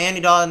think about Andy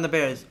Dalton and the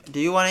Bears? Do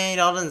you want Andy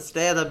Dalton to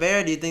stay at the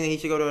Bears? Do you think that he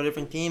should go to a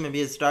different team and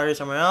be a starter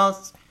somewhere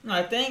else? No,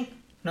 I think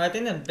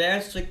the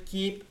Bears should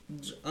keep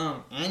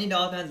Andy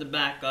Dalton as a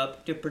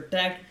backup to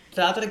protect...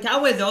 So after the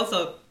Cowboys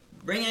also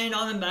bring Andy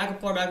Dalton back and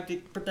quarterback to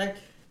protect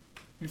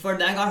before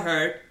Dak got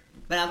hurt.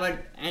 But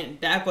after Andy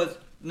Dalton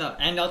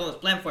was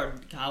playing for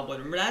the Cowboys,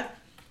 remember that?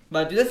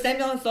 But do the same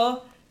thing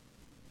also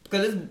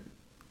because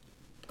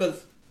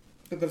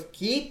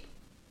keep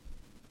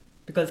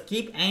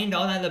Andy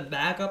Dalton as a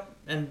backup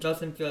and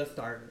Justin Fields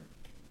starter.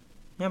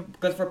 Yep.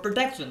 Because for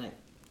protection,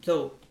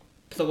 so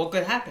what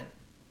could happen?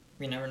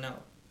 We never know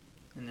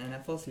in the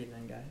NFL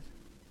season, guys.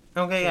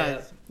 Okay,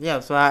 guys.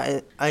 Yeah, so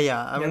we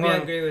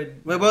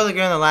both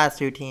agree on the last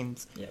 2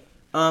 teams. Yep.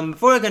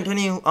 Before we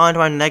continue on to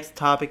our next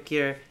topic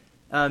here,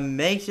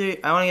 make sure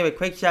I want to give a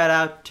quick shout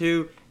out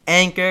to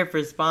Anchor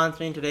for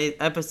sponsoring today's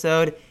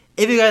episode.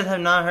 If you guys have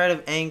not heard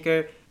of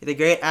Anchor, it's a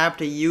great app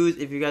to use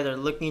if you guys are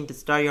looking to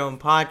start your own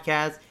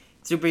podcast.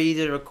 It's super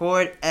easy to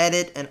record,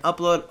 edit, and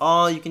upload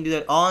all. You can do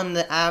that all in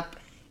the app.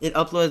 It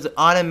uploads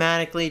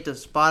automatically to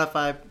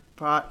Spotify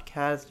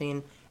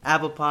podcasting,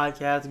 Apple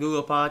Podcasts,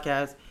 Google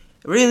Podcasts.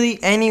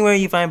 Really, anywhere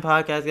you find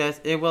podcasts,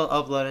 guys, it will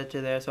upload it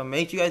to there. So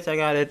make sure you guys check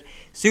out it.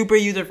 Super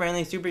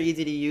user-friendly, super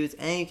easy to use,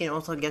 and you can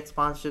also get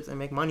sponsorships and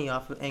make money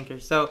off of Anchor.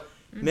 So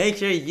make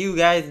sure you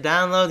guys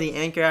download the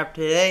Anchor app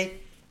today.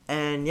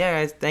 And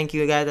yeah, guys, thank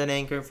you guys at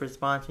Anchor for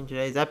sponsoring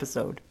today's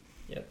episode.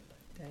 Yep,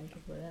 thank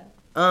you for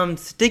that.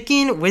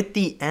 Sticking with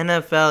the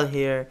NFL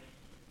here,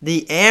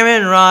 the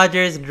Aaron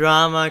Rodgers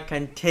drama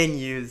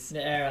continues.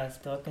 The era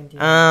still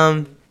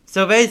continues.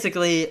 So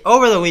basically,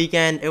 over the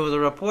weekend, it was a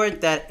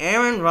report that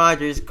Aaron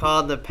Rodgers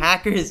called the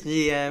Packers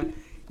GM.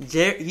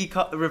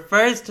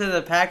 Refers to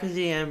the Packers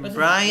GM, What's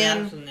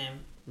Brian his name?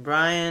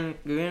 Brian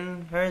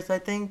Gutenhurst, I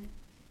think.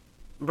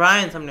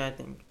 Brian something, I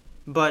think.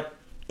 But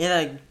in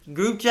a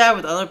group chat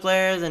with other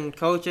players and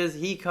coaches,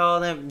 he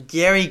called him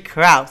Jerry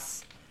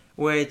Krause.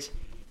 Which,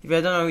 if you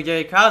guys don't know who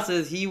Jerry Krause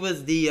is, he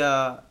was the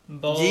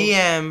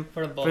GM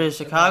for the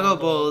Chicago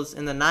Bulls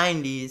in the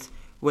 90s.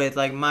 With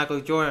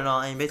Michael Jordan and all,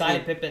 and basically,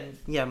 Scottie Pippen.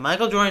 Yeah,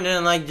 Michael Jordan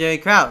didn't like Jerry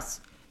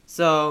Krause,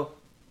 so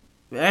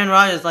Aaron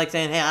Rodgers is like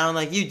saying, "Hey, I don't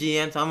like you,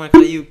 GM, so I'm gonna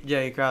call you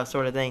Jerry Krause,"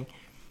 sort of thing.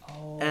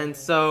 Oh, And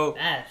so,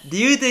 that's... do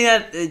you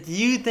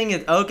think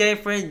it's okay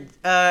for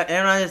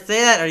Aaron Rodgers to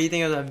say that, or do you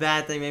think it was a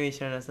bad thing? Maybe he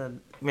shouldn't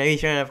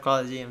have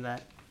called the GM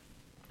that.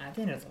 I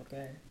think it's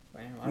okay for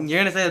Aaron Rodgers. You're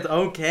gonna say it's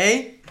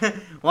okay?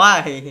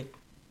 Why?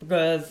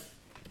 Because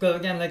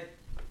again,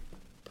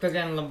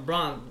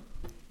 LeBron.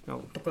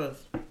 No.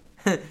 Because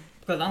I'm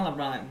LeBron.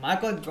 Like,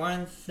 Michael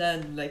Jordan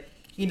said, like,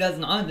 he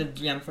doesn't want the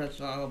GM for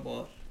Chicago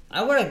Bulls.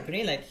 I would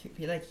agree, like,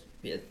 because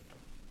it's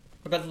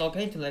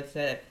okay to, like,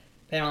 say,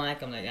 they don't like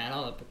him, like, at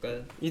all,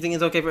 because... You think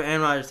it's okay for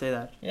Aaron Rodgers to say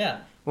that? Yeah.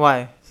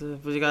 Why? So,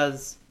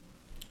 because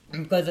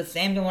the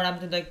same thing what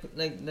happened to,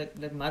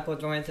 like Michael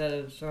Jordan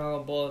said the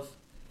Chicago Bulls,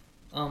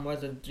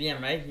 was a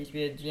GM, right? He used to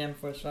be a GM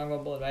for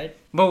Chicago Bulls, right?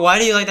 But why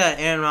do you like that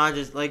Aaron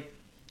Rodgers, like,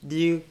 do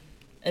you...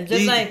 It's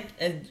just,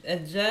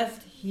 it's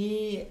just,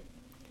 he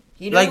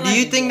doesn't, like, do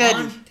you think that...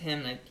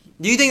 him, like...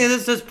 Do you think that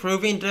this is just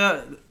proving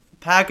to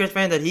Packers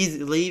fans that he's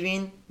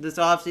leaving this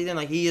offseason?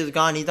 Like, he is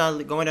gone, he's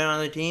not going to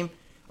another team?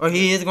 Or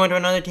he is going to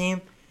another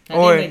team? I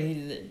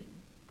think that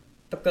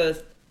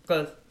because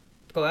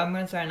what I'm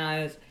going to say right now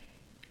is,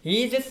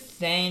 he's just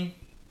saying,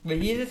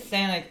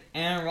 like,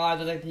 Aaron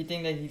Rodgers, like, he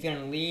thinks that he's going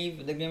to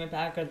leave the Green Bay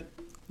Packers.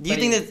 Do you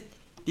think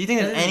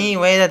there's any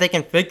way that they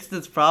can fix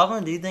this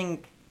problem? Do you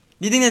think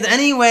there's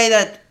any way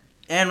that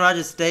Aaron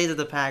Rodgers stays at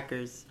the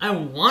Packers? I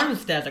want him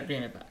to stay at the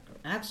Green Bay Packers,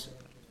 actually.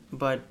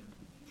 But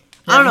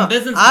I don't know.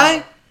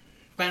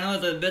 I know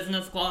it's a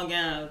business call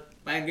again.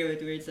 I agree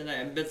with you. It's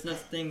a business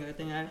thing.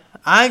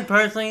 I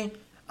personally,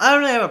 I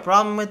don't really have a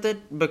problem with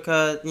it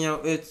because, you know,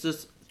 it's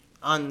just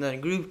on the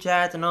group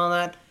chats and all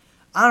that.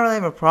 I don't really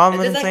have a problem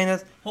with him saying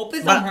this. Hope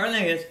it's not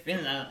hurting his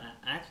feelings,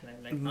 actually.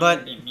 Like,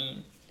 but being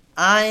mean.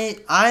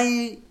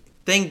 I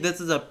think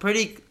this is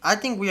I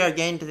think we are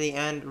getting to the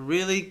end,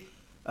 really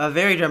a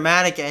very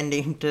dramatic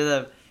ending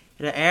to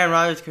the Aaron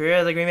Rodgers' career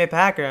as a Green Bay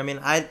Packer. I mean,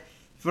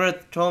 if you would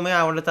have told me,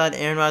 I would have thought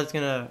Aaron Rodgers was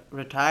going to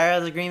retire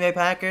as a Green Bay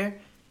Packer.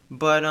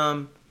 But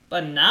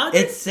now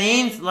it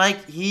seems like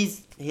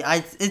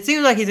it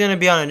seems like he's going to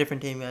be on a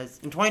different team, guys.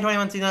 In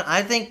 2021 season,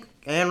 I think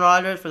Aaron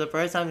Rodgers for the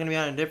first time is going to be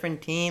on a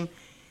different team.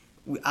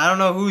 I don't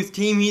know whose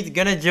team he's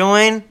going to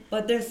join.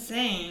 But they're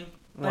saying,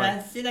 but what?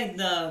 I see like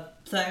I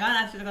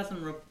actually got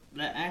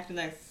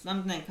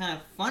something kind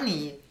of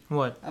funny.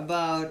 What?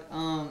 About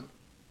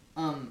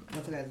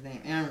what's the guy's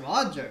name? Aaron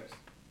Rodgers.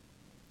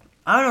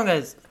 I don't know,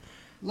 guys.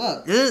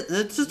 Look,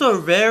 it's just a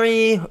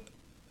very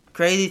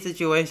crazy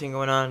situation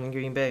going on in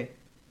Green Bay.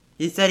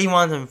 He said he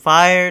wants him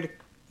fired.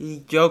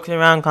 He jokes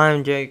around calling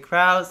him Jerry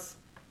Krause.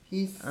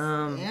 He's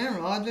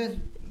Aaron Rodgers.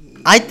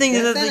 I think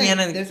this is the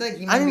end of. I think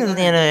this is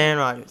the end of Aaron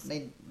Rodgers.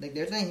 Like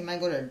they're saying he might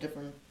go to a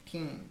different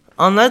team.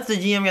 Unless the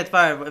GM gets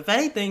fired. But if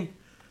anything,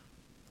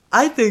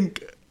 I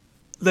think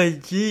the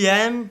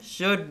GM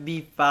should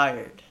be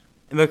fired.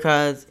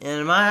 Because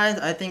in my eyes,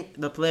 I think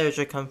the players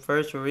should come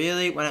first.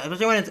 Really,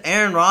 especially when it's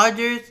Aaron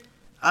Rodgers,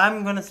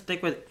 I'm gonna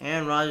stick with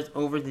Aaron Rodgers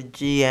over the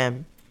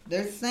GM.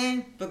 They're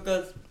saying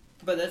because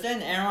they're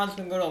saying Aaron Rodgers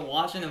can go to a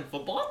Washington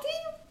football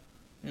team.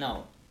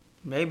 No.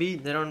 Maybe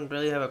they don't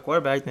really have a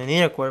quarterback. They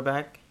need a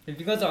quarterback. If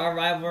you go to our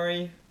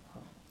rivalry.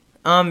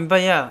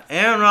 But yeah,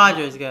 Aaron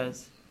Rodgers,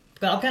 guys.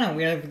 But kind of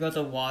weird if you go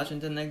to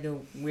Washington, like the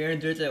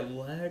weird jersey.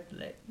 What?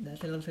 Like that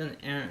shit looks like an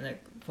Aaron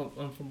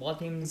football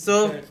team.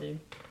 So jersey.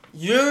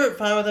 You're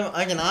fine with him.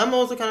 Again, I'm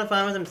also kind of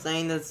fine with him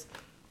saying this,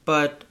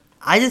 but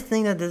I just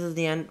think that this is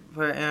the end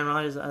for Aaron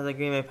Rodgers as a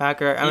Green Bay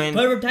Packer. I mean,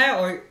 could retire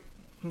or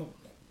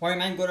he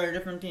might go to a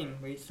different team.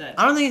 What he said.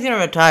 I don't think he's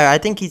gonna retire. I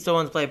think he still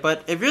wants to play.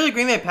 But if you're the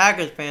Green Bay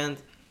Packers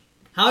fans,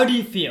 how do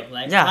you feel?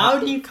 Like, yeah, how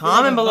do you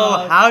comment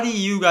below? How do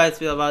you guys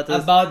feel about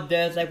this? About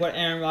this, like what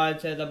Aaron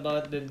Rodgers said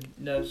about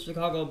the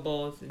Chicago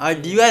Bulls.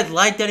 Do you guys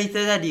like that he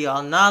said that? Do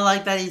y'all not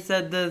like that he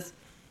said this?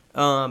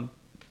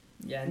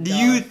 Yeah, do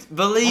you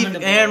believe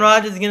Aaron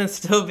Rodgers is gonna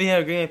still be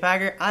a Green Bay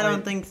Packer? I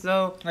don't think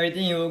so. Or you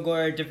think he will go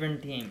to a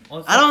different team?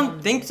 Also, I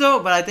don't think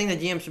so, but I think the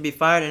GM should be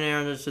fired and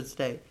Aaron Rodgers should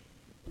stay.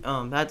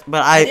 I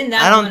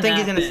don't think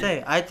he's gonna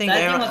stay. I think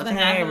Aaron Rodgers is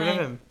gonna get rid of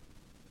him.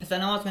 So I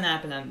know what's gonna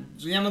happen. Then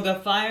GM will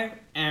get fired,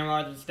 Aaron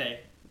Rodgers will stay.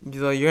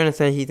 So you're gonna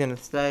say he's gonna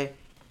stay?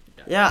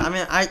 Yeah, I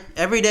mean,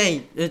 every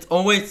day it's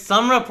always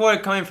some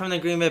report coming from the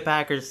Green Bay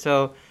Packers.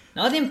 So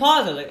nothing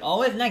positive, like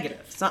always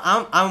negative. So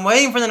I'm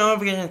waiting for the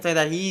notification to say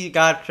that he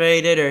got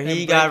traded or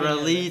he got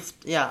released.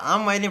 Yeah,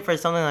 I'm waiting for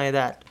something like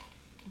that.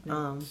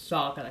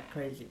 Shock, like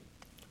crazy.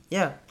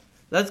 Yeah,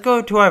 let's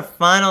go to our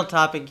final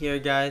topic here,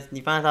 guys.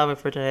 The final topic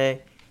for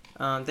today.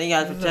 Thank you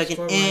guys for checking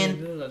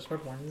in. This is a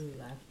short one. This is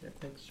actually a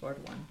quick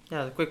short one.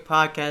 Yeah, a quick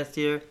podcast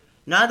here.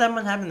 Not that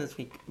much happened this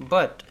week,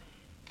 but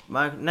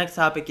my next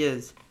topic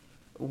is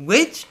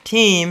which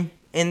team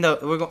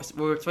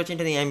we're switching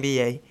to the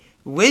NBA.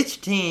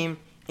 Which team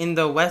in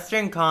the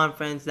Western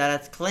Conference that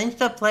has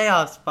clinched a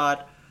playoff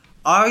spot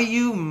are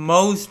you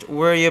most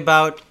worried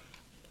about?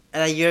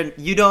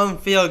 You don't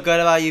feel good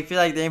about. You feel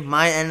like they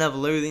might end up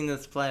losing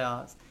this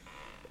playoffs.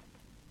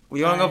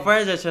 You want to go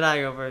first or should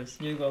I go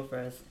first? You go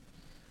first.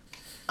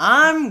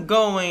 I'm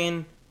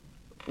going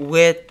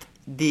with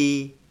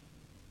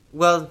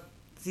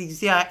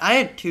See, I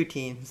had two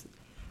teams.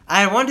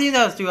 I had one team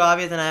that was too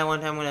obvious, and I had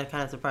one time when I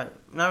kind of surprised.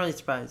 Not really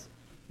surprised.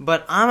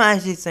 But I'm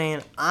actually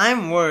saying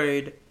I'm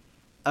worried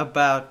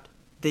about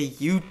the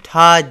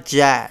Utah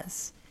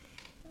Jazz.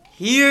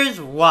 Here's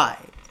why.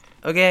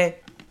 Okay?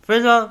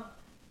 First of all,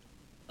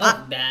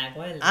 I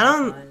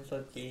don't...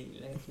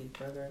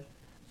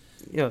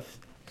 Yo,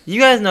 you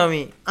guys know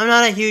me. I'm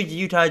not a huge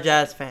Utah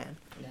Jazz fan.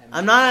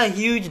 I'm not a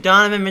huge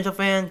Donovan Mitchell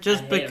fan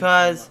just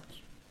because...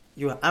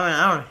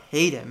 I don't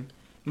hate him.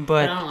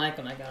 But I don't like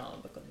him at all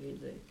because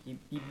he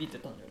beat the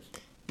Thunders.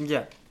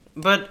 Yeah.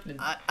 But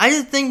I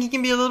just think he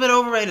can be a little bit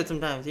overrated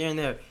sometimes, here and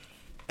there.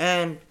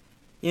 And,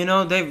 you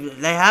know, they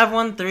have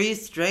won 3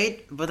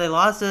 straight, but they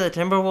lost to the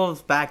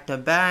Timberwolves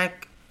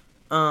back-to-back.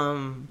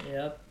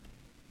 Yep.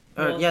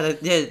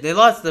 They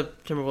lost the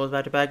Timberwolves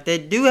back-to-back. They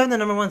do have the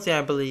number 1 seed,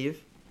 I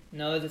believe.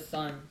 No, the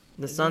Suns.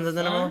 The Suns are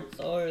the number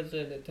 1? Or is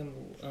it the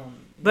Timberwolves?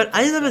 But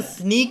I just have a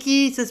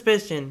sneaky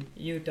suspicion.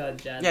 Utah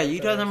Jazz. Yeah,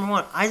 Utah's number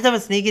 1. I just have a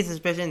sneaky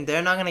suspicion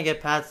they're not going to get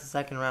past the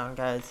second round,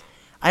 guys.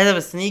 I just have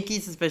a sneaky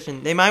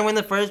suspicion. They might win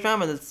the first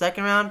round, but the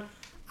second round,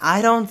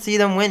 I don't see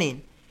them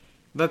winning.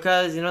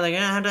 Because, you know, they're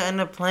going to have to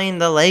end up playing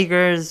the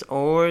Lakers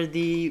or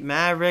the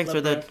Mavericks or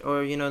the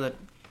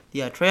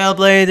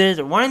Trailblazers.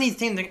 Or one of these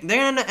teams, they're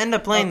going to end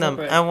up playing them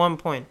at one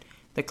point.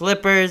 The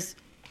Clippers.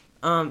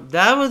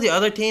 That was the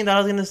other team that I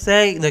was going to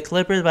say, the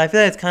Clippers. But I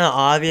feel like it's kind of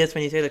obvious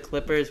when you say the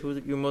Clippers, who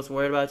you're most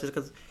worried about. Just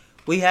because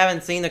we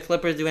haven't seen the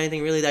Clippers do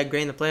anything really that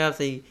great in the playoffs.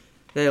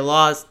 They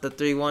lost the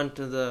 3-1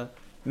 to the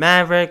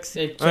Mavericks.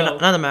 Not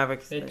the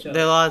Mavericks.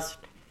 They lost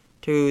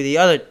to the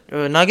other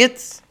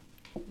Nuggets.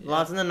 Yeah.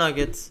 Lost in the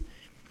Nuggets.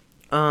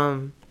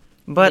 But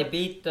they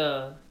beat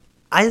the...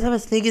 I just have a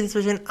sneaky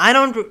suspicion. I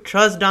don't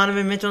trust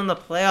Donovan Mitchell in the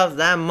playoffs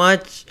that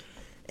much.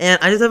 And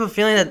I just have a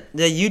feeling that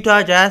the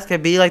Utah Jazz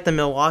could be like the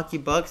Milwaukee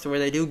Bucks, where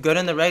they do good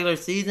in the regular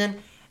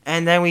season,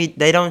 and then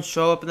they don't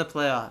show up in the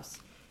playoffs.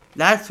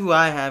 That's who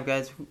I have,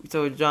 guys.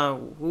 So,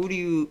 John,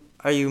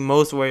 are you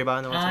most worried about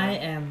in the Western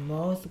Conference? I am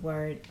most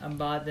worried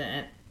about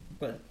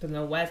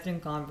the Western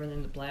Conference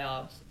in the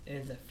playoffs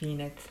is the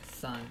Phoenix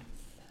Suns.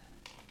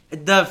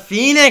 The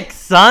Phoenix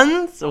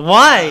Suns?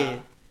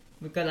 Why?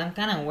 Because I'm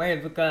kind of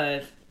worried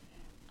because,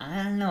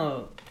 I don't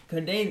know,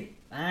 could be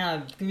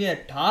a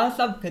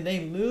toss-up? Could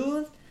they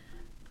lose?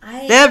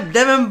 They have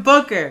Devin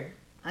Booker.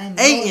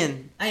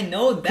 Ayton. I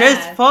know that. Chris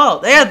Paul.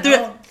 They have 3...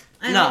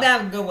 I know they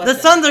have a good Western.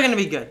 The Suns are going to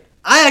be good.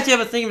 I actually have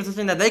a thinking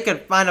position that they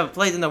could find a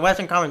place in the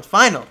Western Conference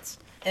Finals.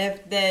 This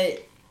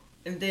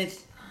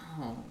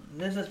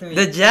is gonna be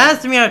the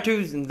Jazz to me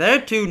they're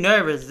too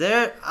nervous.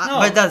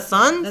 But the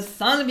Suns,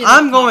 will be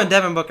I'm going with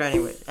Devin Booker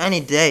anyway, any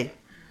day.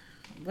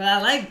 But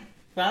I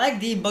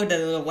like D Book,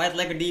 the wet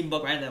like a D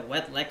Book, right? The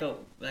wet like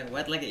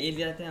an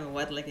easy, I think.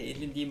 Wet like an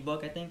easy D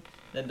Book, I think.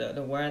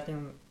 The word, I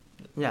think.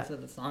 Yeah.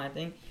 The song, I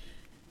think.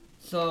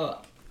 So,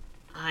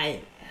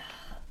 man,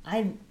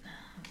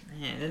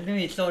 it's gonna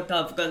be so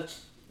tough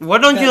because.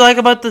 What don't you like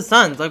about the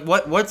Suns? Like,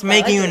 what's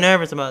making you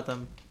nervous about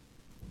them?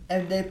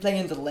 If they play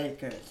against the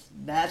Lakers,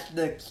 that's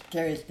the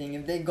scariest thing.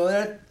 If they go to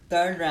the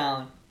third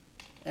round,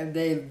 if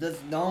they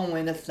just don't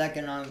win the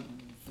second round,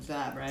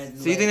 right?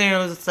 So you think they're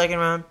gonna lose the second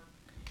round?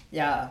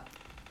 Yeah,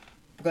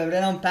 because if they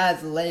don't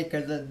pass the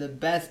Lakers, the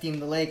best team,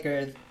 the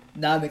Lakers,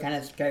 that would be kind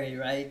of scary,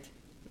 right?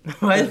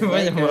 Why is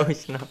he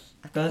emotional?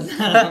 Because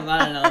I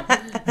don't know.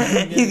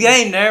 He's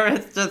getting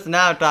nervous just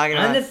now talking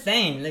about. I'm just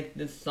saying, like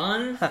the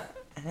Suns.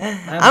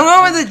 I'm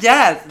going with the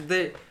Jazz.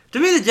 To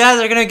me, the Jazz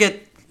are gonna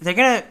get.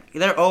 They're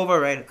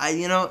overrated.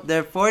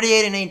 They're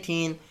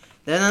 48-18.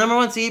 They're the number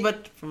 1 seed,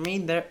 but for me,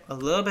 they're a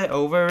little bit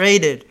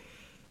overrated.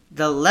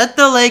 Let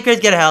the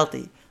Lakers get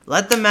healthy.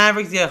 Let the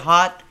Mavericks get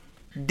hot.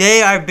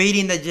 They are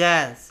beating the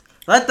Jazz.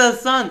 Let the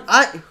Suns.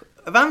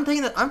 I'm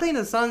taking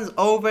the Suns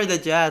over the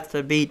Jazz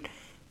to beat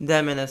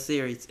them in a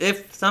series.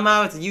 If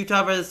somehow it's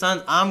Utah versus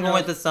Suns, I'm going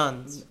with the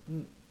Suns.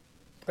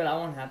 But that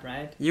won't happen,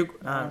 right? That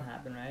won't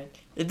happen, right?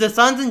 If the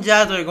Suns and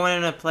Jazz are going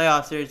in a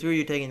playoff series, who are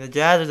you taking? The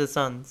Jazz or the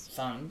Suns?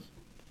 Suns.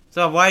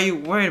 So why are you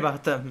worried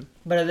about them?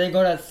 But if they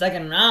go to the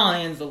second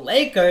round against the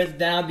Lakers,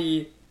 that'll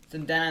be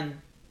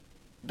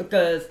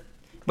because.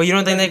 But you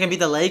don't think they can beat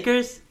the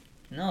Lakers?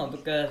 No,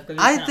 because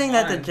I think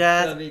that the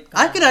Jazz.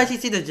 I could actually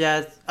see the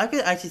Jazz. I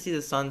could actually see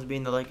the Suns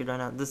beating the Lakers right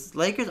now. The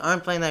Lakers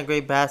aren't playing that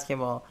great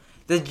basketball.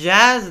 The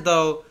Jazz,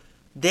 though,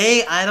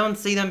 I don't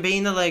see them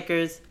beating the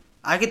Lakers.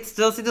 I could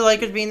still see the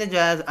Lakers beating the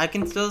Jazz. I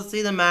can still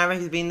see the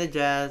Mavericks beating the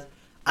Jazz.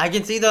 I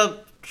can see the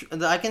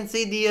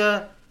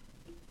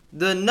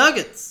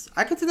Nuggets.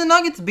 I can see the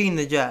Nuggets beating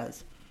the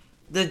Jazz.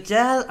 The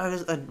Jazz are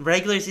just a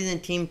regular season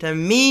team. To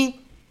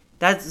me,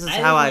 that's just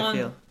how I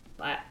feel.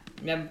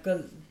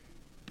 Because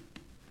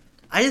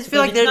I just feel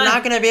like they're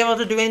not going to be able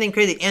to do anything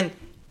crazy. And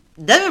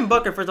Devin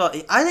Booker, first of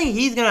all, I think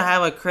he's going to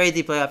have a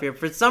crazy playoff year.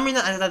 For some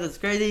reason, I just had this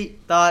crazy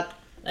thought.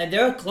 Like,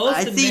 they're close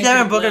I see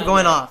Devin Booker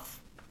going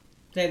off.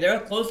 Like, they're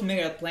close to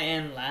making a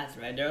play-in last,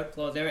 right? They're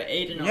close. They were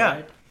 8-0, yeah.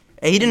 right?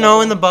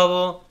 8-0 in the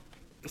bubble.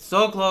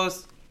 So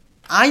close.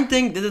 I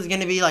think this is going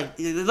to be like...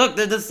 Look,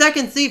 they're the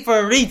second seed for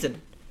a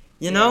reason.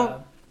 You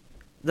know?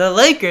 The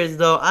Lakers,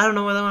 though, I don't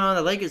know what's going on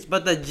with the Lakers,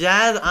 but the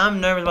Jazz, I'm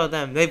nervous about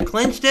them. They've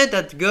clinched it,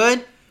 that's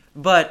good,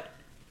 but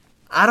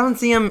I don't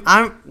see them.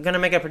 I'm going to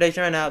make a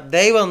prediction right now.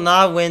 They will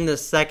not win the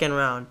second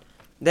round.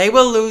 They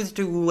will lose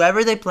to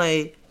whoever they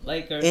play.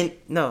 Lakers.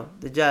 No,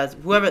 the Jazz.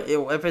 Whoever,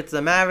 if it's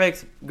the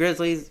Mavericks,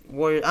 Grizzlies,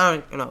 Warriors, I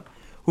don't know.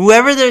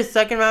 Whoever their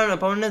second round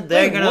opponent is,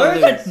 they're going to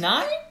lose. Warriors at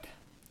 9?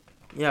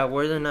 Yeah,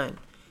 Warriors at 9.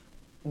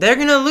 They're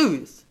going to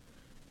lose.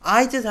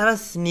 I just have a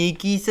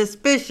sneaky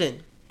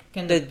suspicion.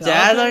 The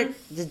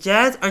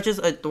Jazz are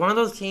just one of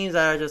those teams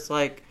that are just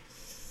like,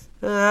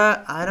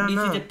 I don't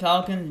know. Do you see the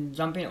Pelicans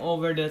jumping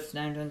over the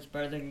San Antonio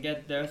Spurs to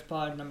get their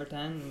spot number 10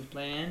 and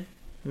play in?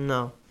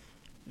 No.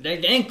 They're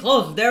getting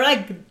close. They're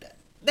like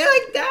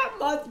that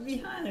much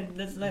behind.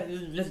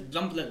 Just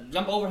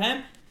jump over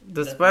him.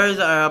 The Spurs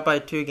are up by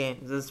 2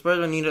 games. The Spurs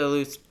will need to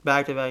lose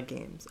back-to-back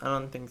games. I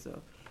don't think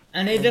so.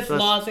 And they just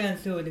lost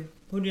against who did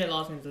they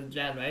lose against? The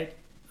Jazz, right?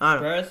 I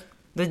don't know. Spurs?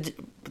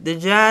 The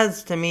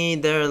Jazz, to me,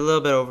 they're a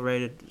little bit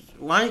overrated.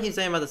 Why don't you keep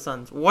saying about the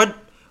Suns? What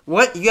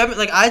you haven't,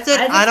 like I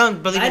said, I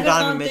don't believe in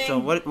Donovan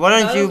Mitchell. What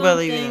don't you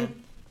believe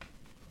in?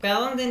 But I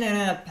don't think they're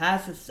gonna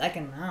pass the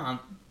second round.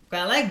 But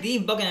I like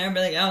D-Book and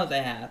everybody else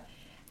they have.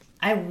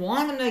 I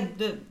want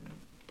them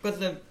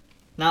because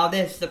now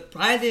they're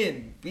surprised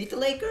they beat the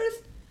Lakers.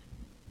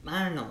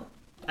 I don't know.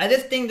 I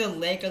just think the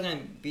Lakers are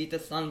gonna beat the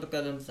Suns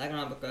because in the second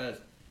round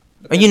because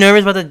are you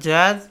nervous about the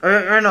Jazz?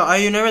 Or no, are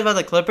you nervous about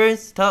the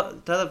Clippers? Tell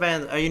the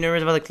fans, are you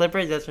nervous about the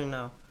Clippers? Yes or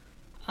no?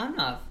 I'm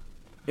not.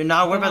 You're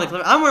not worried about the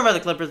Clippers? I'm worried about the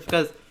Clippers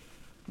because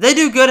they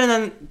do good and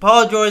then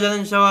Paul George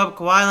doesn't show up,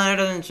 Kawhi Leonard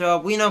doesn't show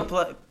up. We know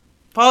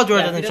Paul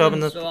George doesn't show up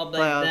in the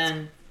playoffs.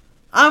 Then.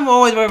 I'm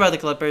always worried about the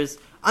Clippers.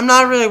 I'm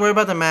not really worried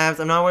about the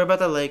Mavs. I'm not worried about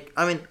the Lakers.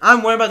 I mean,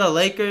 I'm worried about the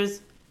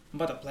Lakers.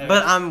 But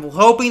I'm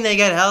hoping they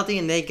get healthy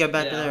and they get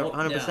back to their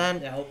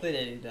 100%. Yeah, hopefully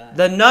they do that.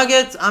 The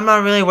Nuggets, I'm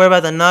not really worried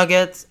about the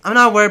Nuggets. I'm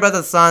not worried about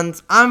the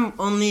Suns. I'm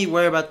only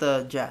worried about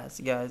the Jazz,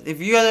 guys. If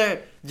you guys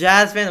are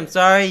Jazz fans, I'm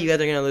sorry. You guys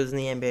are going to lose in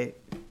the NBA.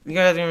 You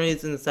guys are going to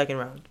lose in the second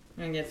round.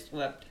 They're going to get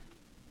swept.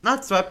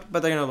 Not swept,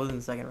 but they're going to lose in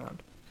the second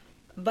round.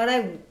 But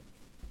man,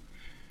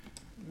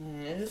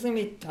 it's going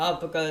to be tough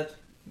because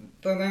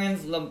going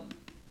against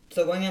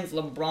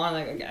LeBron,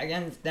 like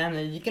against them,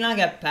 you cannot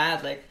get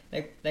past like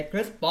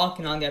Chris Paul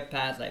cannot get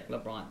past like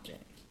LeBron James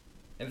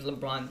if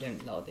LeBron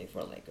James is healthy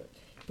for Lakers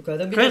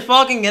because Chris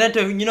Paul can get it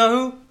to you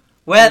know who?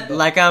 Wet D-Book.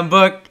 Like I'm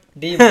Book.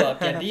 D-Book,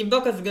 yeah,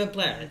 D-Book is a good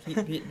player.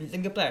 He's a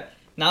good player.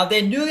 Now if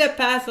they do get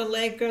past the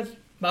Lakers,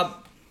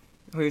 but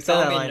we've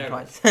said that line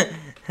twice.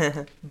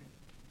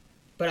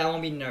 But I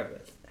won't be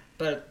nervous.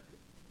 But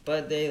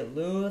they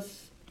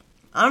lose.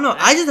 I don't know.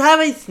 I just have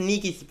a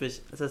sneaky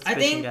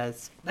suspicion,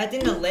 guys. I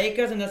think the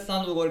Lakers and the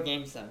Suns will go to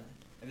Game 7.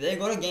 If they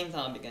go to Game 7,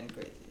 I'll be getting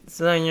crazy.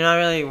 So then you're not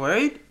really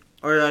worried?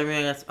 Or I mean,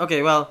 I guess...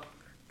 Okay, well...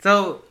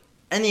 So,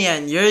 in the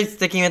end, you're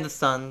sticking with the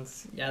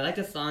Suns. Yeah, I like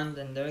the Suns,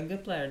 and they're a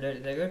good player.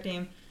 They're a good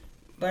team.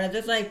 But it's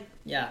just like...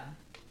 Yeah,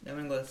 they're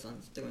going to go to the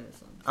Suns. They're going to the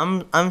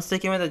Suns. I'm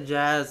sticking with the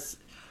Jazz.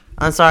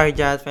 I'm sorry,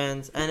 Jazz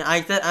fans. And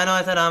I said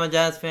I'm a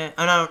Jazz fan.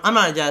 I'm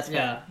not a Jazz fan.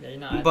 Yeah, you're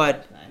not.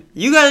 But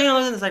you guys are going to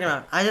lose in the second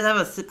round. I just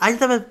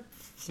have a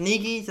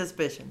sneaky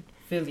suspicion.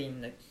 Feeling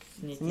like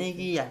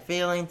sneaky, yeah,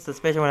 feeling,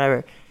 suspicion,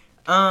 whatever.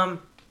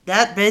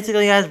 That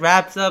basically, guys,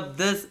 wraps up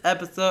this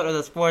episode of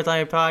the Sports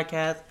Live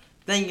Podcast.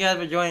 Thank you guys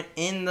for joining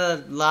in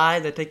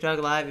the TikTok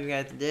live. If you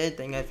guys did,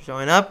 thank you guys for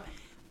showing up.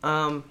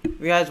 If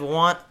you guys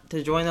want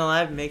to join the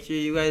live, make sure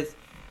you guys.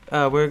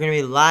 We're gonna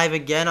be live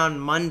again on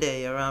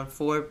Monday around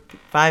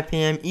 5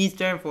 p.m.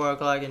 Eastern, 4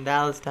 o'clock in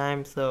Dallas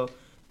time. So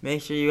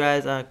make sure you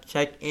guys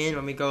check in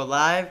when we go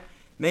live.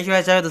 Make sure you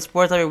guys check out the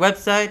Sports Live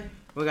website.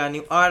 We got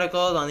new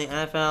articles on the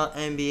NFL,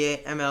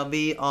 NBA,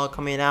 MLB, all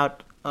coming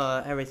out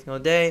every single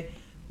day.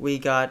 We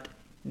got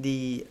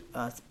the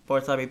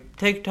Sports Live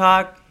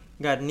TikTok.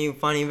 We got new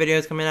funny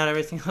videos coming out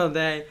every single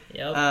day.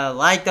 Yep.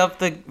 Like up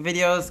the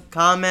videos,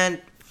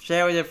 comment,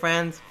 share with your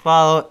friends,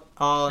 follow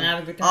all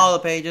the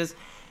pages.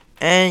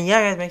 And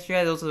yeah, guys, make sure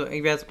you guys also, if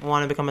you guys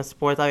want to become a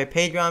Sports Live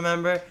Patreon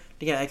member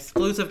to get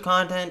exclusive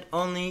content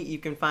only you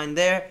can find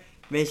there.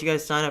 Make sure you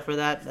guys sign up for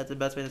that. That's the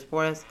best way to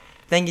support us.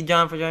 Thank you,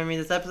 John, for joining me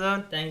this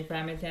episode. Thank you for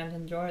having me,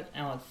 Samson George.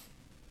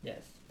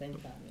 Yes, thank you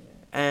for having me.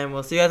 And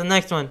we'll see you guys in the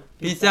next one.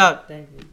 Peace out. Thank you.